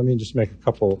time, but let me just make a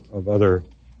couple of other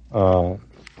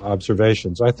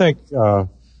observations. I think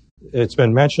it's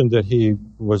been mentioned that he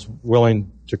was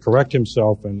willing to correct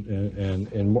himself, and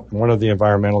in one of the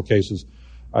environmental cases,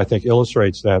 I think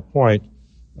illustrates that point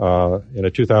in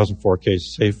a 2004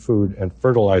 case, Safe Food and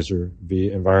Fertilizer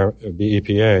v.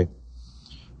 EPA,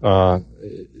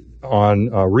 on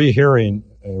rehearing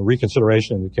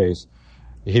reconsideration in the case.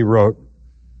 He wrote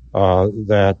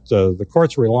that the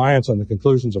court's reliance on the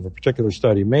conclusions of a particular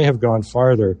study may have gone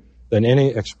farther than any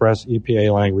express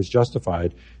EPA language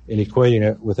justified in equating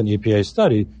it with an EPA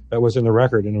study that was in the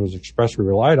record and was expressly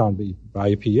relied on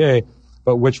by EPA,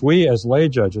 but which we as lay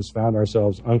judges found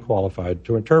ourselves unqualified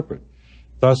to interpret.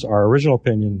 Thus, our original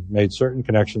opinion made certain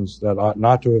connections that ought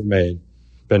not to have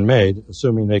been made,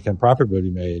 assuming they can properly be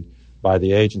made by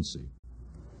the agency.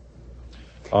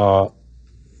 And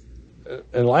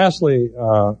lastly,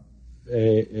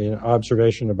 an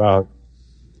observation about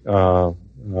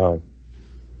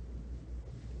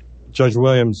Judge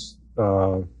Williams'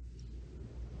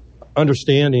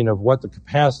 understanding of what the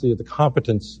capacity of the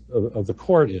competence of the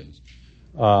court is.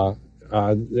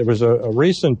 There was a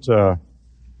recent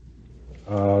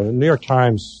New York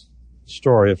Times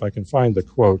story, if I can find the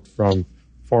quote, from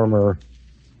former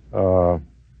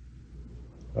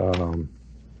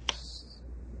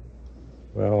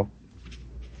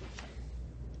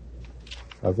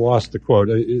I've lost the quote.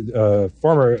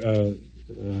 Former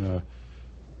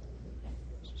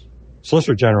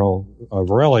Solicitor General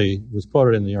Varelli was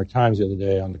quoted in the New York Times the other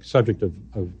day on the subject of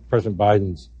President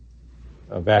Biden's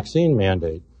vaccine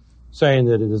mandate, saying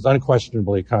that it is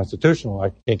unquestionably constitutional.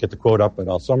 I can't get the quote up, but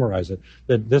I'll summarize it.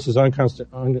 That this is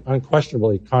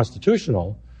unquestionably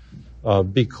constitutional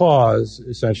because,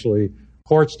 essentially,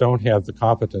 courts don't have the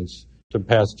competence to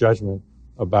pass judgment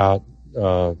about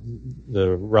the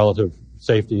relative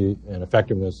safety and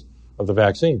effectiveness of the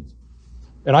vaccines.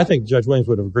 And I think Judge Williams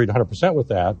would have agreed 100% with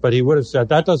that, but he would have said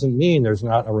that doesn't mean there's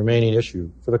not a remaining issue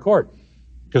for the court.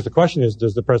 Because the question is,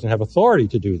 does the president have authority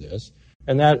to do this?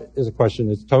 And that is a question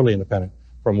that's totally independent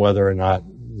from whether or not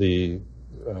the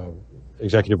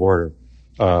executive order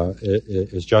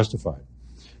is justified.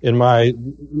 In my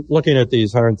looking at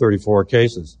these 134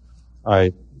 cases,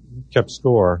 I kept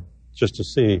score just to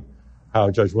see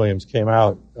how Judge Williams came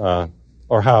out,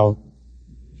 or how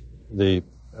the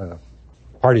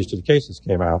parties to the cases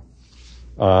came out.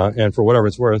 And for whatever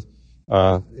it's worth,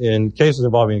 in cases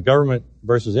involving government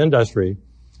versus industry,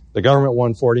 the government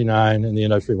won 49 and the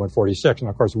industry won 46. And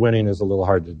of course, winning is a little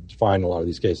hard to define in a lot of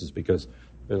these cases because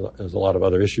there's a lot of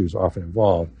other issues often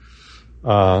involved.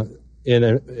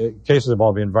 In cases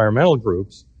involving environmental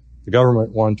groups, the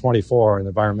government won 24 and the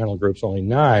environmental groups only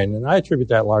 9. And I attribute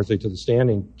that largely to the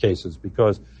standing cases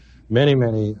because many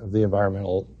of the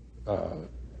environmental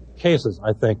cases,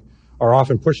 I think, are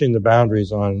often pushing the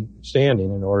boundaries on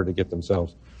standing in order to get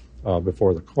themselves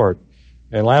before the court.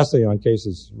 And lastly, on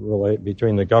cases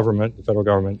between the government, the federal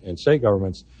government, and state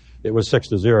governments, it was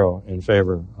 6-0 in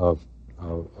favor of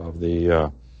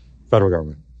the federal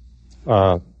government.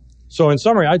 So in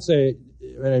summary, I'd say,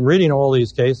 in reading all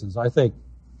these cases, I think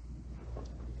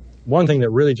one thing that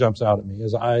really jumps out at me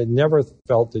is I never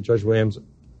felt that Judge Williams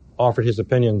offered his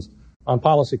opinions on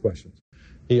policy questions.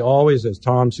 He always, as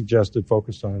Tom suggested,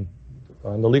 focused on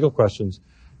the legal questions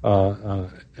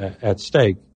at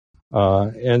stake.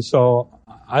 And so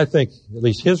I think at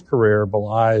least his career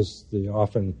belies the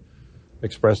often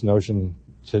expressed notion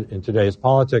in today's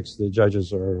politics that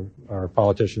judges are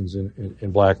politicians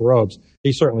in black robes.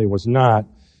 He certainly was not.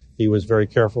 He was very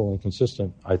careful and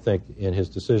consistent, I think, in his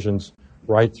decisions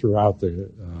right throughout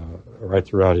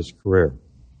his career.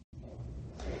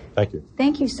 Thank you.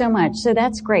 Thank you so much. So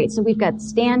that's great. So we've got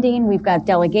standing, we've got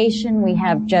delegation, we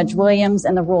have Judge Williams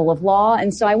and the rule of law.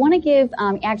 And so I want to give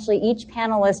actually each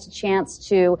panelist a chance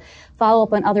to follow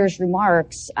up on others'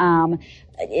 remarks.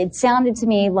 It sounded to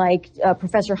me like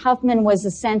Professor Huffman was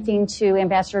assenting to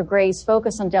Ambassador Gray's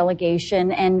focus on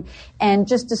delegation, and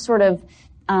just to sort of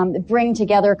bring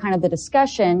together kind of the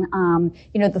discussion,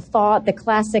 the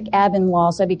classic admin law,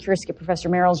 so I'd be curious to get Professor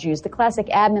Merrill's views. The classic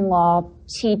admin law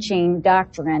teaching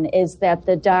doctrine is that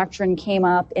the doctrine came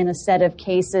up in a set of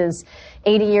cases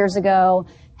 80 years ago,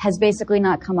 has basically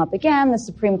not come up again. The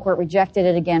Supreme Court rejected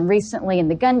it again recently in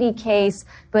the Gundy case,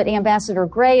 but Ambassador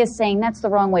Gray is saying that's the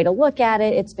wrong way to look at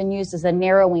it. It's been used as a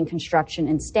narrowing construction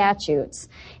in statutes,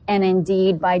 and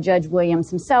indeed by Judge Williams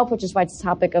himself, which is why it's the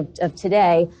topic of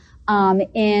today.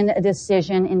 in a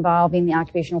decision involving the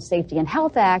Occupational Safety and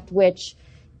Health Act, which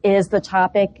is the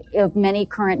topic of many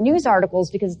current news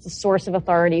articles because it's a source of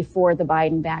authority for the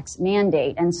Biden vax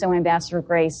mandate. And so Ambassador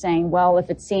Gray is saying, well, if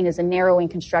it's seen as a narrowing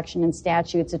construction in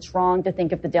statutes, it's wrong to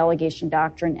think of the delegation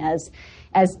doctrine as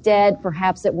dead.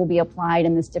 Perhaps it will be applied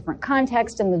in this different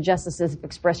context, and the justices have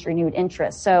expressed renewed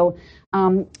interest. So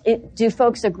do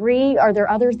folks agree? Are there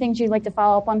other things you'd like to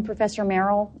follow up on, Professor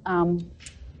Merrill?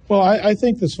 Well, I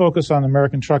think this focus on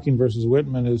American Trucking versus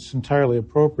Whitman is entirely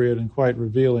appropriate and quite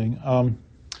revealing.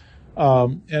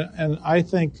 And I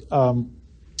think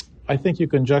you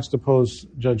can juxtapose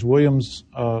Judge Williams'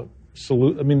 I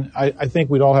think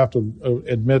we'd all have to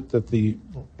admit that the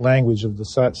language of the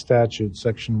statute,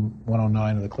 Section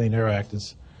 109 of the Clean Air Act,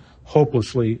 is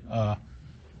hopelessly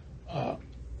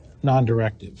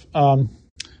non-directive.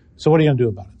 So what are you going to do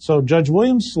about it? So Judge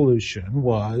Williams' solution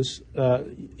was,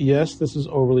 yes, this is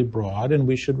overly broad, and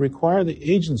we should require the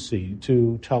agency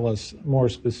to tell us more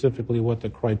specifically what the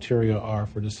criteria are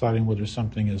for deciding whether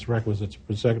something is requisite to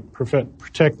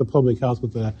protect the public health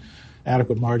with an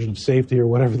adequate margin of safety or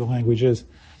whatever the language is.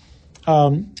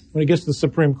 When it gets to the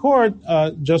Supreme Court,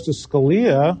 Justice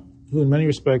Scalia, who in many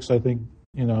respects I think,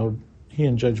 he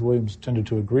and Judge Williams tended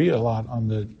to agree a lot on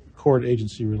the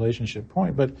court-agency relationship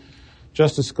point, but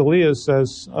Justice Scalia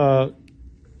says,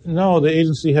 no, the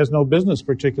agency has no business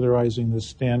particularizing this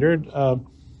standard.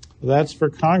 That's for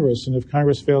Congress, and if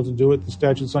Congress failed to do it, the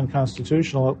statute's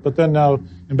unconstitutional. But then now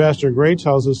Ambassador Gray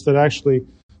tells us that actually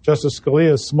Justice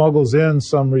Scalia smuggles in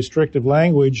some restrictive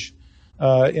language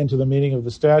into the meaning of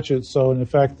the statute. So, in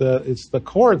effect, it's the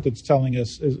court that's telling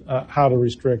us how to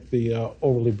restrict the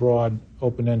overly broad,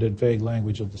 open-ended, vague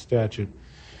language of the statute.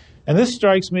 And this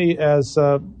strikes me as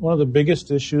one of the biggest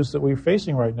issues that we're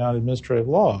facing right now in administrative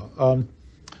law.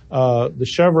 The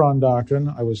Chevron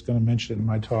doctrine, I was going to mention it in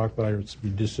my talk, but I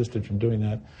desisted from doing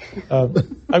that.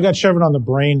 I've got Chevron on the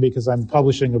brain because I'm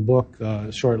publishing a book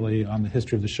shortly on the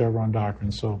history of the Chevron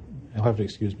doctrine, so you'll have to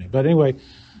excuse me. But anyway,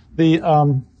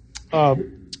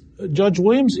 Judge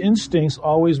Williams' instincts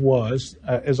always was,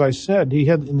 as I said, he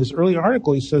had in this early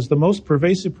article, he says, the most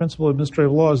pervasive principle of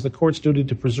administrative law is the court's duty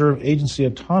to preserve agency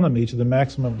autonomy to the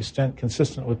maximum extent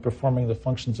consistent with performing the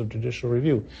functions of judicial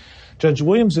review. Judge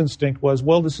Williams' instinct was,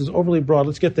 well, this is overly broad.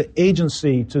 Let's get the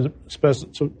agency to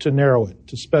narrow it,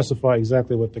 to specify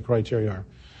exactly what the criteria are.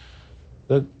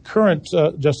 The current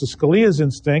Justice Scalia's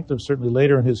instinct, certainly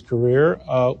later in his career,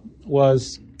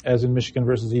 was, as in Michigan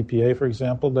versus EPA, for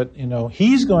example, that,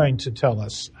 he's going to tell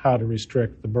us how to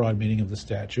restrict the broad meaning of the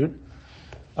statute.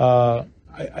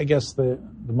 I guess the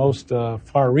most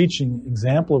far-reaching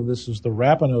example of this is the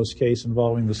Rapinos case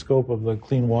involving the scope of the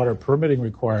clean water permitting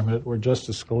requirement, where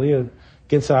Justice Scalia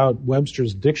gets out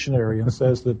Webster's dictionary and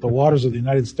says that the waters of the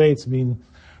United States mean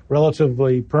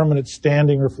relatively permanent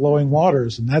standing or flowing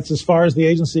waters, and that's as far as the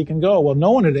agency can go. Well,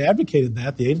 no one had advocated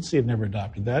that. The agency had never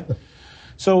adopted that.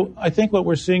 So I think what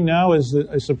we're seeing now is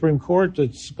a Supreme Court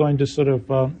that's going to sort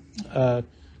of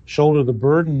shoulder the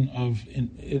burden of,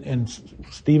 and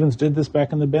Stevens did this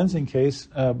back in the Benzing case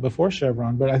before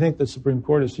Chevron, but I think the Supreme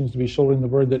Court seems to be shouldering the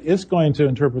burden that it's going to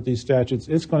interpret these statutes,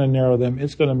 it's going to narrow them,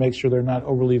 it's going to make sure they're not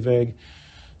overly vague,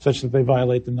 such that they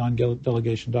violate the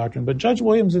non-delegation doctrine. But Judge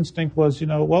Williams' instinct was,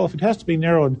 well, if it has to be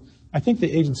narrowed, I think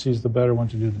the agency is the better one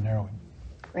to do the narrowing.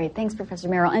 Great. Thanks, Professor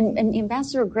Merrill. And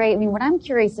Ambassador Gray, what I'm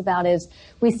curious about is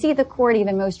we see the court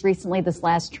even most recently this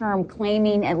last term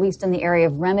claiming, at least in the area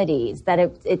of remedies, that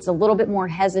it's a little bit more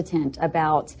hesitant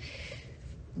about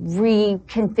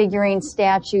reconfiguring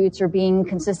statutes or being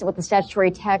consistent with the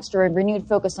statutory text or a renewed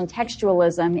focus on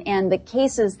textualism. And the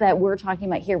cases that we're talking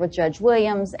about here with Judge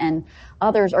Williams and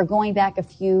others are going back a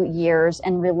few years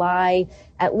and rely,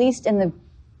 at least in the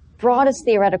broadest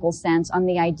theoretical sense, on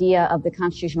the idea of the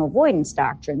constitutional avoidance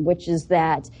doctrine, which is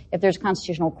that if there's a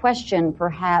constitutional question,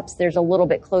 perhaps there's a little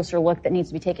bit closer look that needs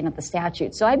to be taken at the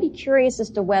statute. So I'd be curious as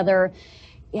to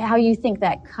how you think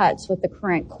that cuts with the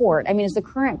current court. Is the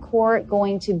current court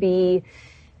going to be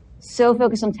so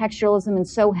focused on textualism and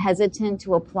so hesitant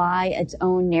to apply its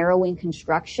own narrowing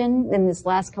construction in this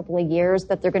last couple of years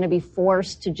that they're going to be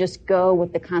forced to just go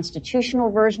with the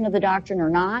constitutional version of the doctrine or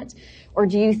not? Or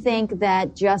do you think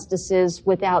that justices,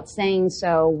 without saying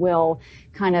so, will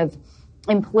kind of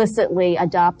implicitly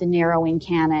adopt a narrowing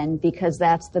canon because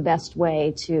that's the best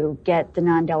way to get the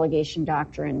non-delegation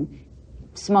doctrine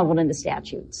smuggled into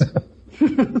statutes?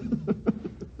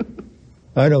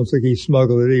 I don't think he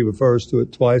smuggled it. He refers to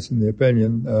it twice in the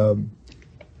opinion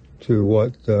to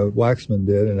what Waxman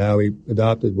did and how he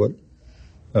adopted what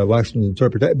Waxman's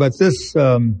interpretation. But this,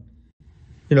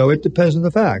 it depends on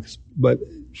the facts. But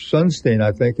Sunstein,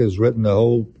 I think, has written a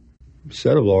whole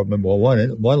set of law, well,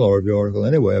 one law review article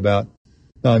anyway about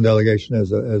non-delegation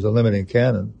as a limiting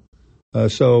canon.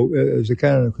 So as a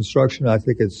canon of construction, I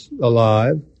think it's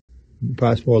alive,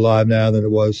 perhaps more alive now than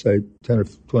it was, say, 10 or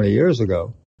 20 years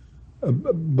ago.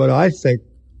 But I think,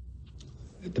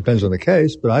 it depends on the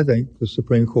case, but I think the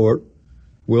Supreme Court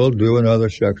will do another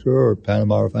Schechter or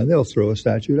Panama refining. They'll throw a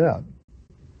statute out.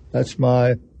 That's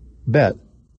my bet.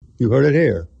 You heard it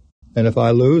here. And if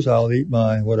I lose, I'll eat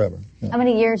my whatever. How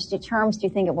many terms do you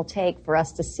think it will take for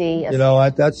us to see? I'm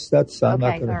not going to.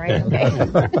 Okay, all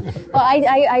right, okay. Well,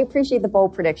 I appreciate the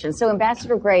bold prediction. So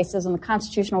Ambassador Gray says on the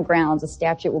constitutional grounds, a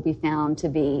statute will be found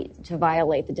to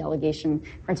violate the delegation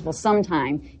principle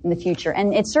sometime in the future.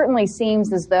 And it certainly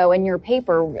seems as though in your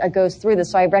paper goes through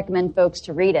this, so I recommend folks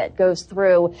to read it, goes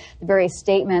through the various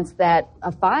statements that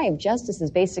 5 justices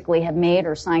basically have made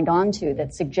or signed on to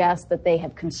that suggest that they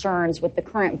have concerns with the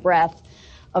current breadth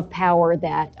of power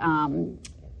that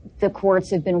the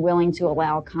courts have been willing to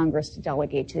allow Congress to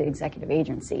delegate to executive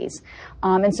agencies.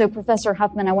 And so, Professor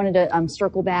Huffman, I wanted to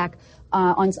circle back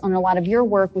on a lot of your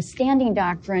work with standing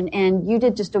doctrine, and you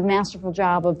did just a masterful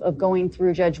job of going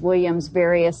through Judge Williams'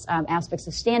 various aspects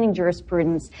of standing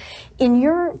jurisprudence. In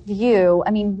your view,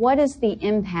 I mean, what is the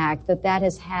impact that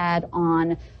has had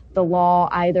on the law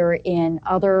either in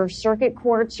other circuit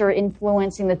courts or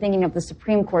influencing the thinking of the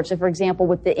Supreme Court? So, for example,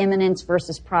 with the imminence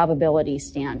versus probability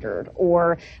standard,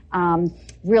 or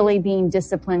really being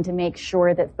disciplined to make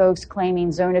sure that folks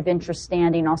claiming zone of interest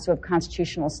standing also have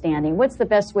constitutional standing. What's the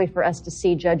best way for us to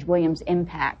see Judge Williams'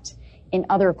 impact in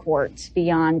other courts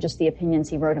beyond just the opinions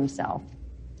he wrote himself?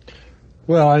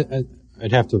 Well,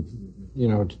 I'd have to,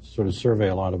 sort of survey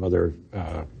a lot of other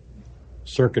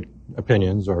circuit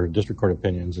opinions or district court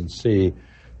opinions and see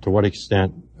to what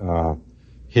extent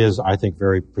his, I think,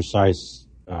 very precise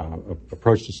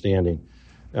approach to standing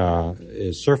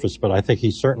is surfaced. But I think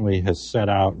he certainly has set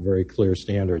out very clear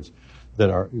standards that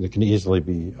can easily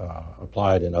be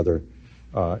applied in other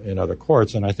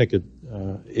courts. And I think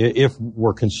if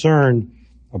we're concerned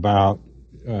about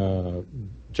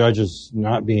judges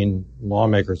not being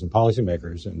lawmakers and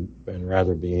policymakers and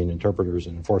rather being interpreters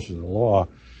and enforcers of the law,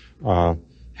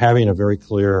 having a very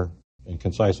clear and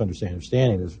concise understanding of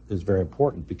standing is very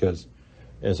important because,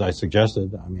 as I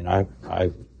suggested, I mean,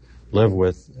 I live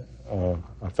with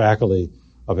a faculty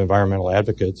of environmental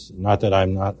advocates. Not that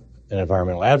I'm not an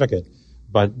environmental advocate,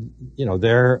 but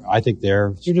I think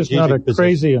their you're just not a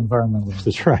crazy environmentalist.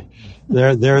 That's right.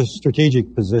 Their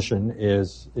strategic position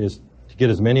is to get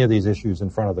as many of these issues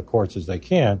in front of the courts as they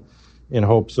can, in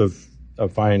hopes of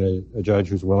finding a judge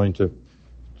who's willing to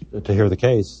hear the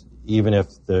case, even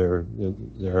if their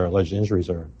alleged injuries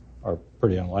are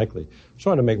pretty unlikely. I just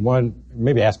wanted to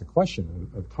maybe ask a question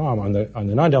of Tom on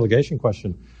the non-delegation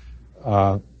question.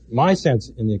 My sense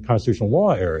in the constitutional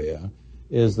law area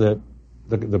is that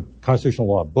the constitutional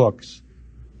law books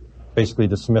basically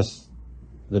dismiss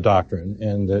the doctrine,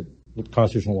 and that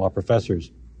constitutional law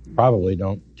professors probably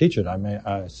don't teach it. I mean,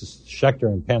 Schechter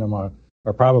and Panama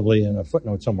are probably in a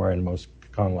footnote somewhere in most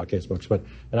common law case books,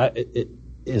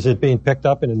 is it being picked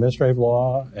up in administrative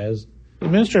law as?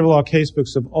 Administrative law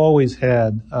casebooks have always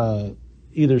had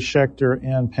either Schechter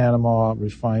and Panama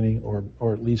refining,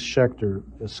 or at least Schechter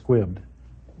squibbed,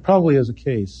 probably as a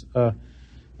case.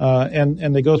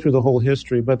 And they go through the whole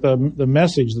history, but the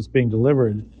message that's being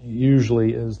delivered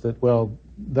usually is that,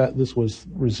 that this was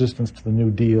resistance to the New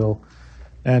Deal,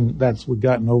 and we've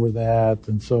gotten over that,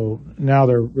 and so now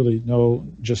there are really no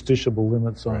justiciable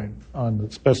limits on the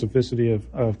specificity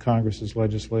of Congress's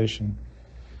legislation.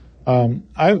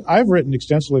 I've written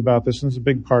extensively about this, and it's a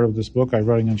big part of this book I'm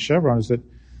writing on Chevron, is that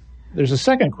there's a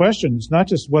second question. It's not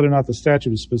just whether or not the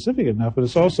statute is specific enough, but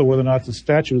it's also whether or not the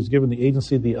statute has given the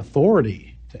agency the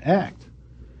authority to act.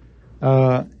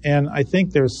 And I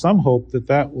think there's some hope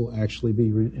that will actually be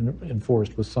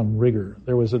enforced with some rigor.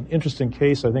 There was an interesting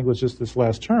case, I think it was just this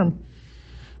last term,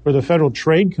 where the Federal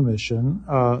Trade Commission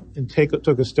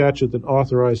took a statute that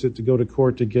authorized it to go to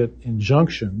court to get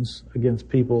injunctions against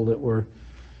people that were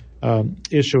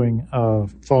issuing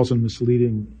false and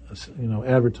misleading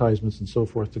advertisements and so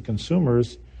forth to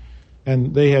consumers.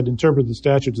 And they had interpreted the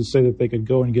statute to say that they could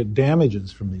go and get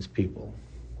damages from these people,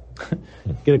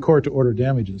 get a court to order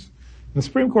damages. And the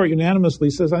Supreme Court unanimously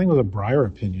says, I think it was a Breyer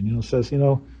opinion, says,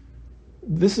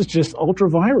 this is just ultra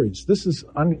vires. This is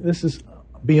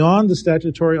beyond the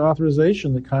statutory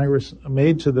authorization that Congress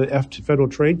made to the Federal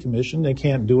Trade Commission. They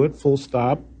can't do it, full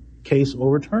stop, case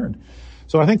overturned.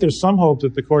 So I think there's some hope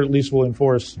that the court at least will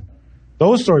enforce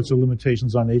those sorts of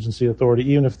limitations on agency authority,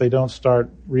 even if they don't start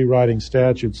rewriting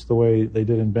statutes the way they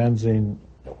did in benzene,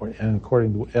 and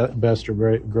according to Ambassador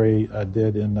Gray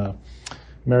did in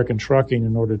American Trucking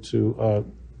in order to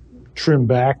trim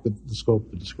back the scope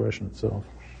of the discretion itself.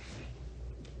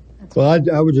 Well,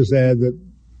 I would just add that,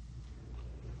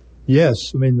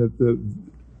 yes, I mean,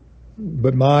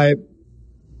 but my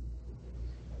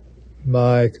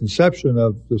conception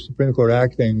of the Supreme Court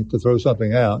acting to throw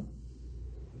something out,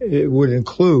 it would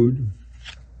include,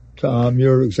 Tom,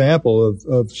 your example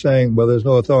of saying, well, there's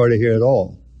no authority here at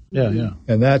all. Yeah.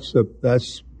 And that's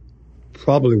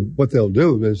probably what they'll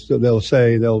do is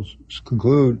they'll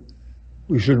conclude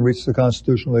we shouldn't reach the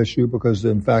constitutional issue because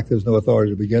in fact there's no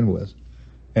authority to begin with.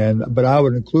 But I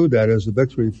would include that as a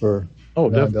victory for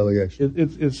non-delegation.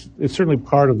 It's certainly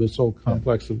part of this whole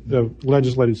complex of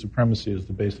legislative supremacy is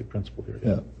the basic principle here.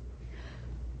 Yeah.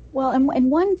 Well, and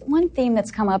one theme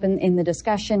that's come up in the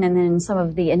discussion and then in some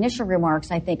of the initial remarks,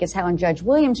 I think, is how in Judge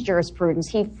Williams' jurisprudence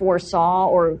he foresaw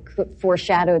or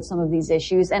foreshadowed some of these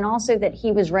issues, and also that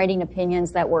he was writing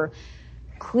opinions that were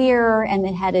clear and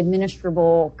that had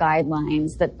administrable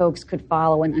guidelines that folks could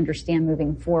follow and understand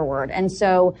moving forward. And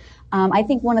so I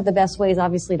think one of the best ways,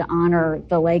 obviously, to honor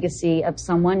the legacy of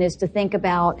someone is to think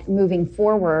about moving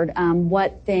forward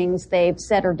what things they've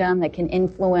said or done that can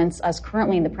influence us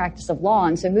currently in the practice of law.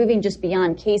 And so moving just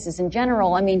beyond cases in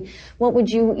general, I mean, what would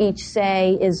you each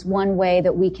say is one way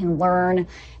that we can learn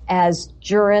as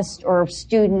jurists or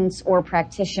students or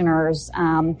practitioners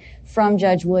from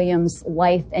Judge Williams'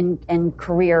 life and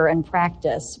career and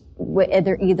practice,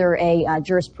 either a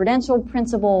jurisprudential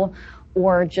principle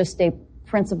or just a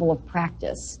principle of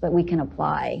practice that we can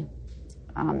apply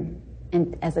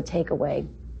and as a takeaway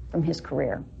from his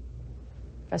career?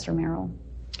 Professor Merrill?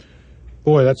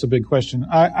 Boy, that's a big question.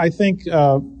 I think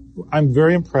I'm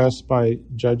very impressed by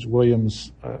Judge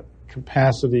Williams'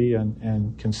 capacity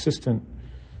and consistent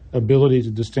ability to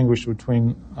distinguish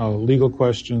between legal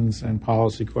questions and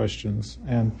policy questions.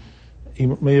 And he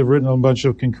may have written a bunch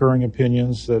of concurring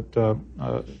opinions that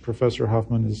Professor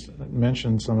Huffman has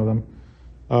mentioned some of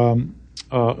them,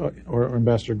 or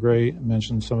Ambassador Gray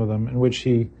mentioned some of them, in which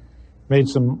he made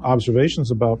some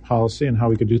observations about policy and how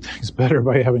we could do things better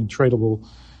by having tradable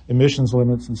emissions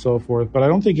limits and so forth. But I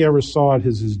don't think he ever saw it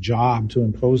as his job to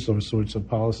impose those sorts of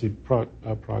policy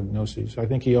prognoses. I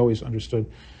think he always understood.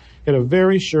 He had a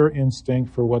very sure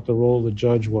instinct for what the role of the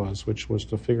judge was, which was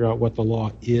to figure out what the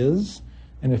law is,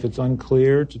 and if it's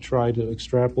unclear, to try to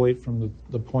extrapolate from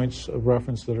the points of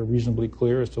reference that are reasonably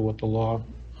clear as to what the law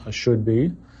should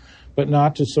be, but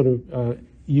not to sort of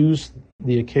use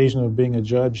the occasion of being a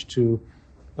judge to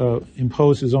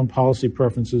impose his own policy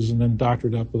preferences and then doctor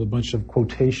it up with a bunch of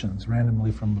quotations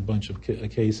randomly from a bunch of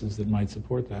cases that might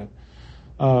support that.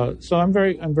 So I'm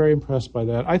very impressed by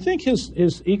that. I think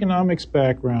his economics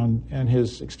background and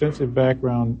his extensive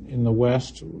background in the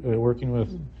West, working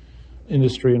with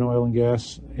industry and oil and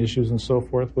gas issues and so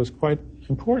forth, was quite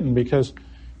important because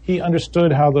he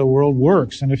understood how the world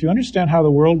works. And if you understand how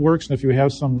the world works, and if you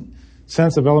have some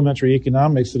sense of elementary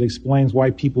economics that explains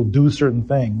why people do certain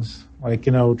things, like,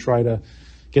 try to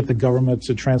get the government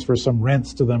to transfer some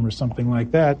rents to them or something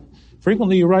like that,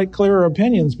 frequently you write clearer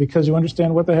opinions because you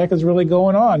understand what the heck is really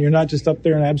going on. You're not just up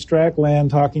there in abstract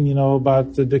land talking,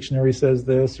 about the dictionary says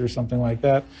this or something like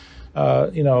that.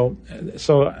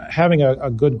 So having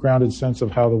a good grounded sense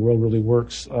of how the world really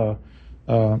works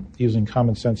using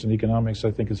common sense and economics,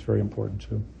 I think, is very important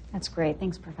too. That's great.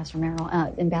 Thanks, Professor Merrill.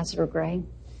 Ambassador Gray,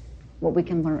 what we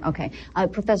can learn. Okay.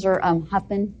 Professor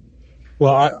Huffman?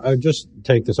 Well, I just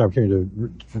take this opportunity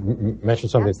to mention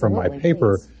something from my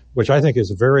paper, please, which I think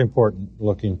is very important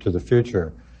looking to the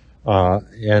future.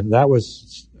 And that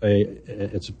was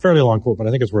it's a fairly long quote, but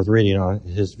I think it's worth reading on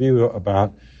his view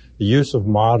about the use of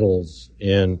models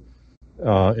in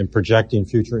projecting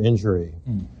future injury.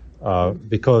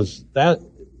 Because that,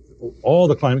 all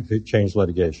the climate change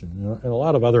litigation, and a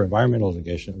lot of other environmental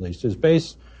litigation at least, is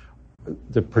based,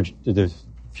 the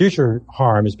future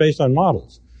harm is based on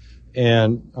models.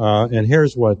 And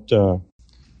here's what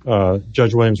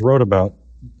Judge Williams wrote about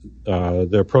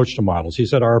the approach to models. He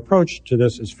said, our approach to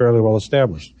this is fairly well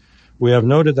established. We have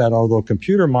noted that although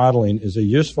computer modeling is a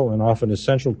useful and often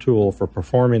essential tool for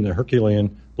performing the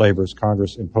Herculean labors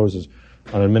Congress imposes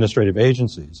on administrative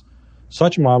agencies,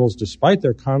 such models, despite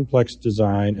their complex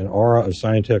design and aura of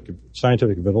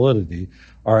scientific validity,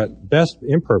 are at best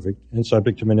imperfect and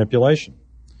subject to manipulation.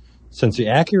 Since the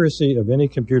accuracy of any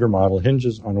computer model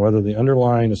hinges on whether the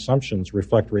underlying assumptions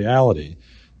reflect reality,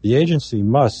 the agency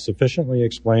must sufficiently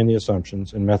explain the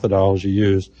assumptions and methodology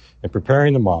used in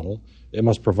preparing the model. It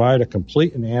must provide a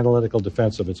complete and analytical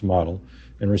defense of its model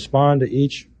and respond to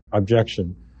each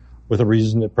objection with a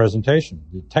reasoned presentation.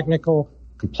 The technical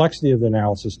complexity of the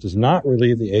analysis does not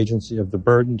relieve the agency of the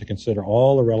burden to consider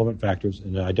all the relevant factors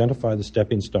and to identify the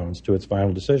stepping stones to its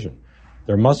final decision.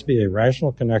 There must be a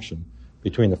rational connection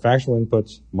between the factual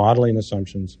inputs, modeling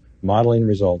assumptions, modeling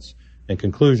results, and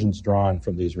conclusions drawn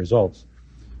from these results.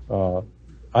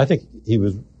 I think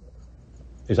he's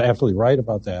absolutely right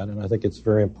about that, and I think it's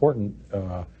very important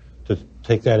to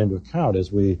take that into account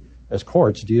as we, as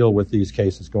courts, deal with these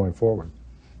cases going forward.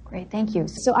 Great, thank you.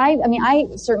 So I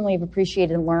certainly have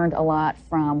appreciated and learned a lot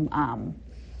from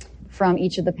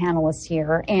each of the panelists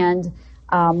here, and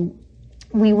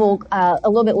we will a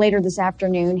little bit later this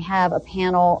afternoon have a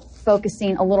panel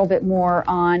focusing a little bit more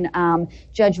on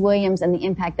Judge Williams and the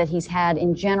impact that he's had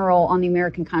in general on the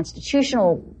American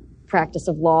constitutional practice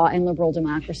of law and liberal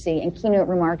democracy, and keynote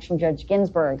remarks from Judge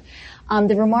Ginsburg.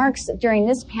 The remarks during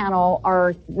this panel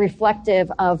are reflective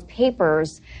of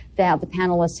papers that the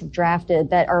panelists have drafted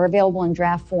that are available in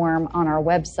draft form on our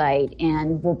website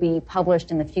and will be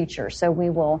published in the future. So we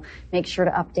will make sure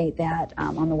to update that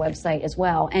on the website as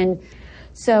well. And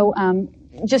so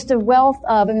just a wealth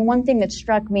of, one thing that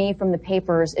struck me from the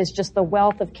papers is just the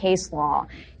wealth of case law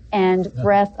and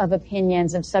breadth of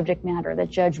opinions and subject matter that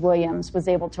Judge Williams was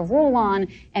able to rule on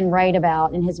and write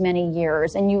about in his many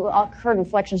years. And you heard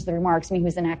reflections of the remarks. He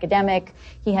was an academic.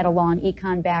 He had a law and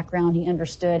econ background. He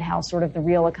understood how sort of the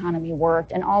real economy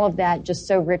worked. And all of that just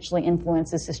so richly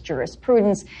influences his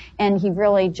jurisprudence. And he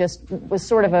really just was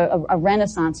sort of a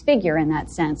Renaissance figure in that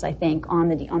sense, I think, on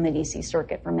the D.C.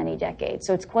 Circuit for many decades.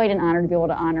 So it's quite an honor to be able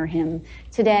to honor him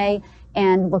today,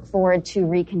 and look forward to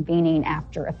reconvening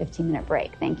after a 15-minute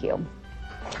break. Thank you.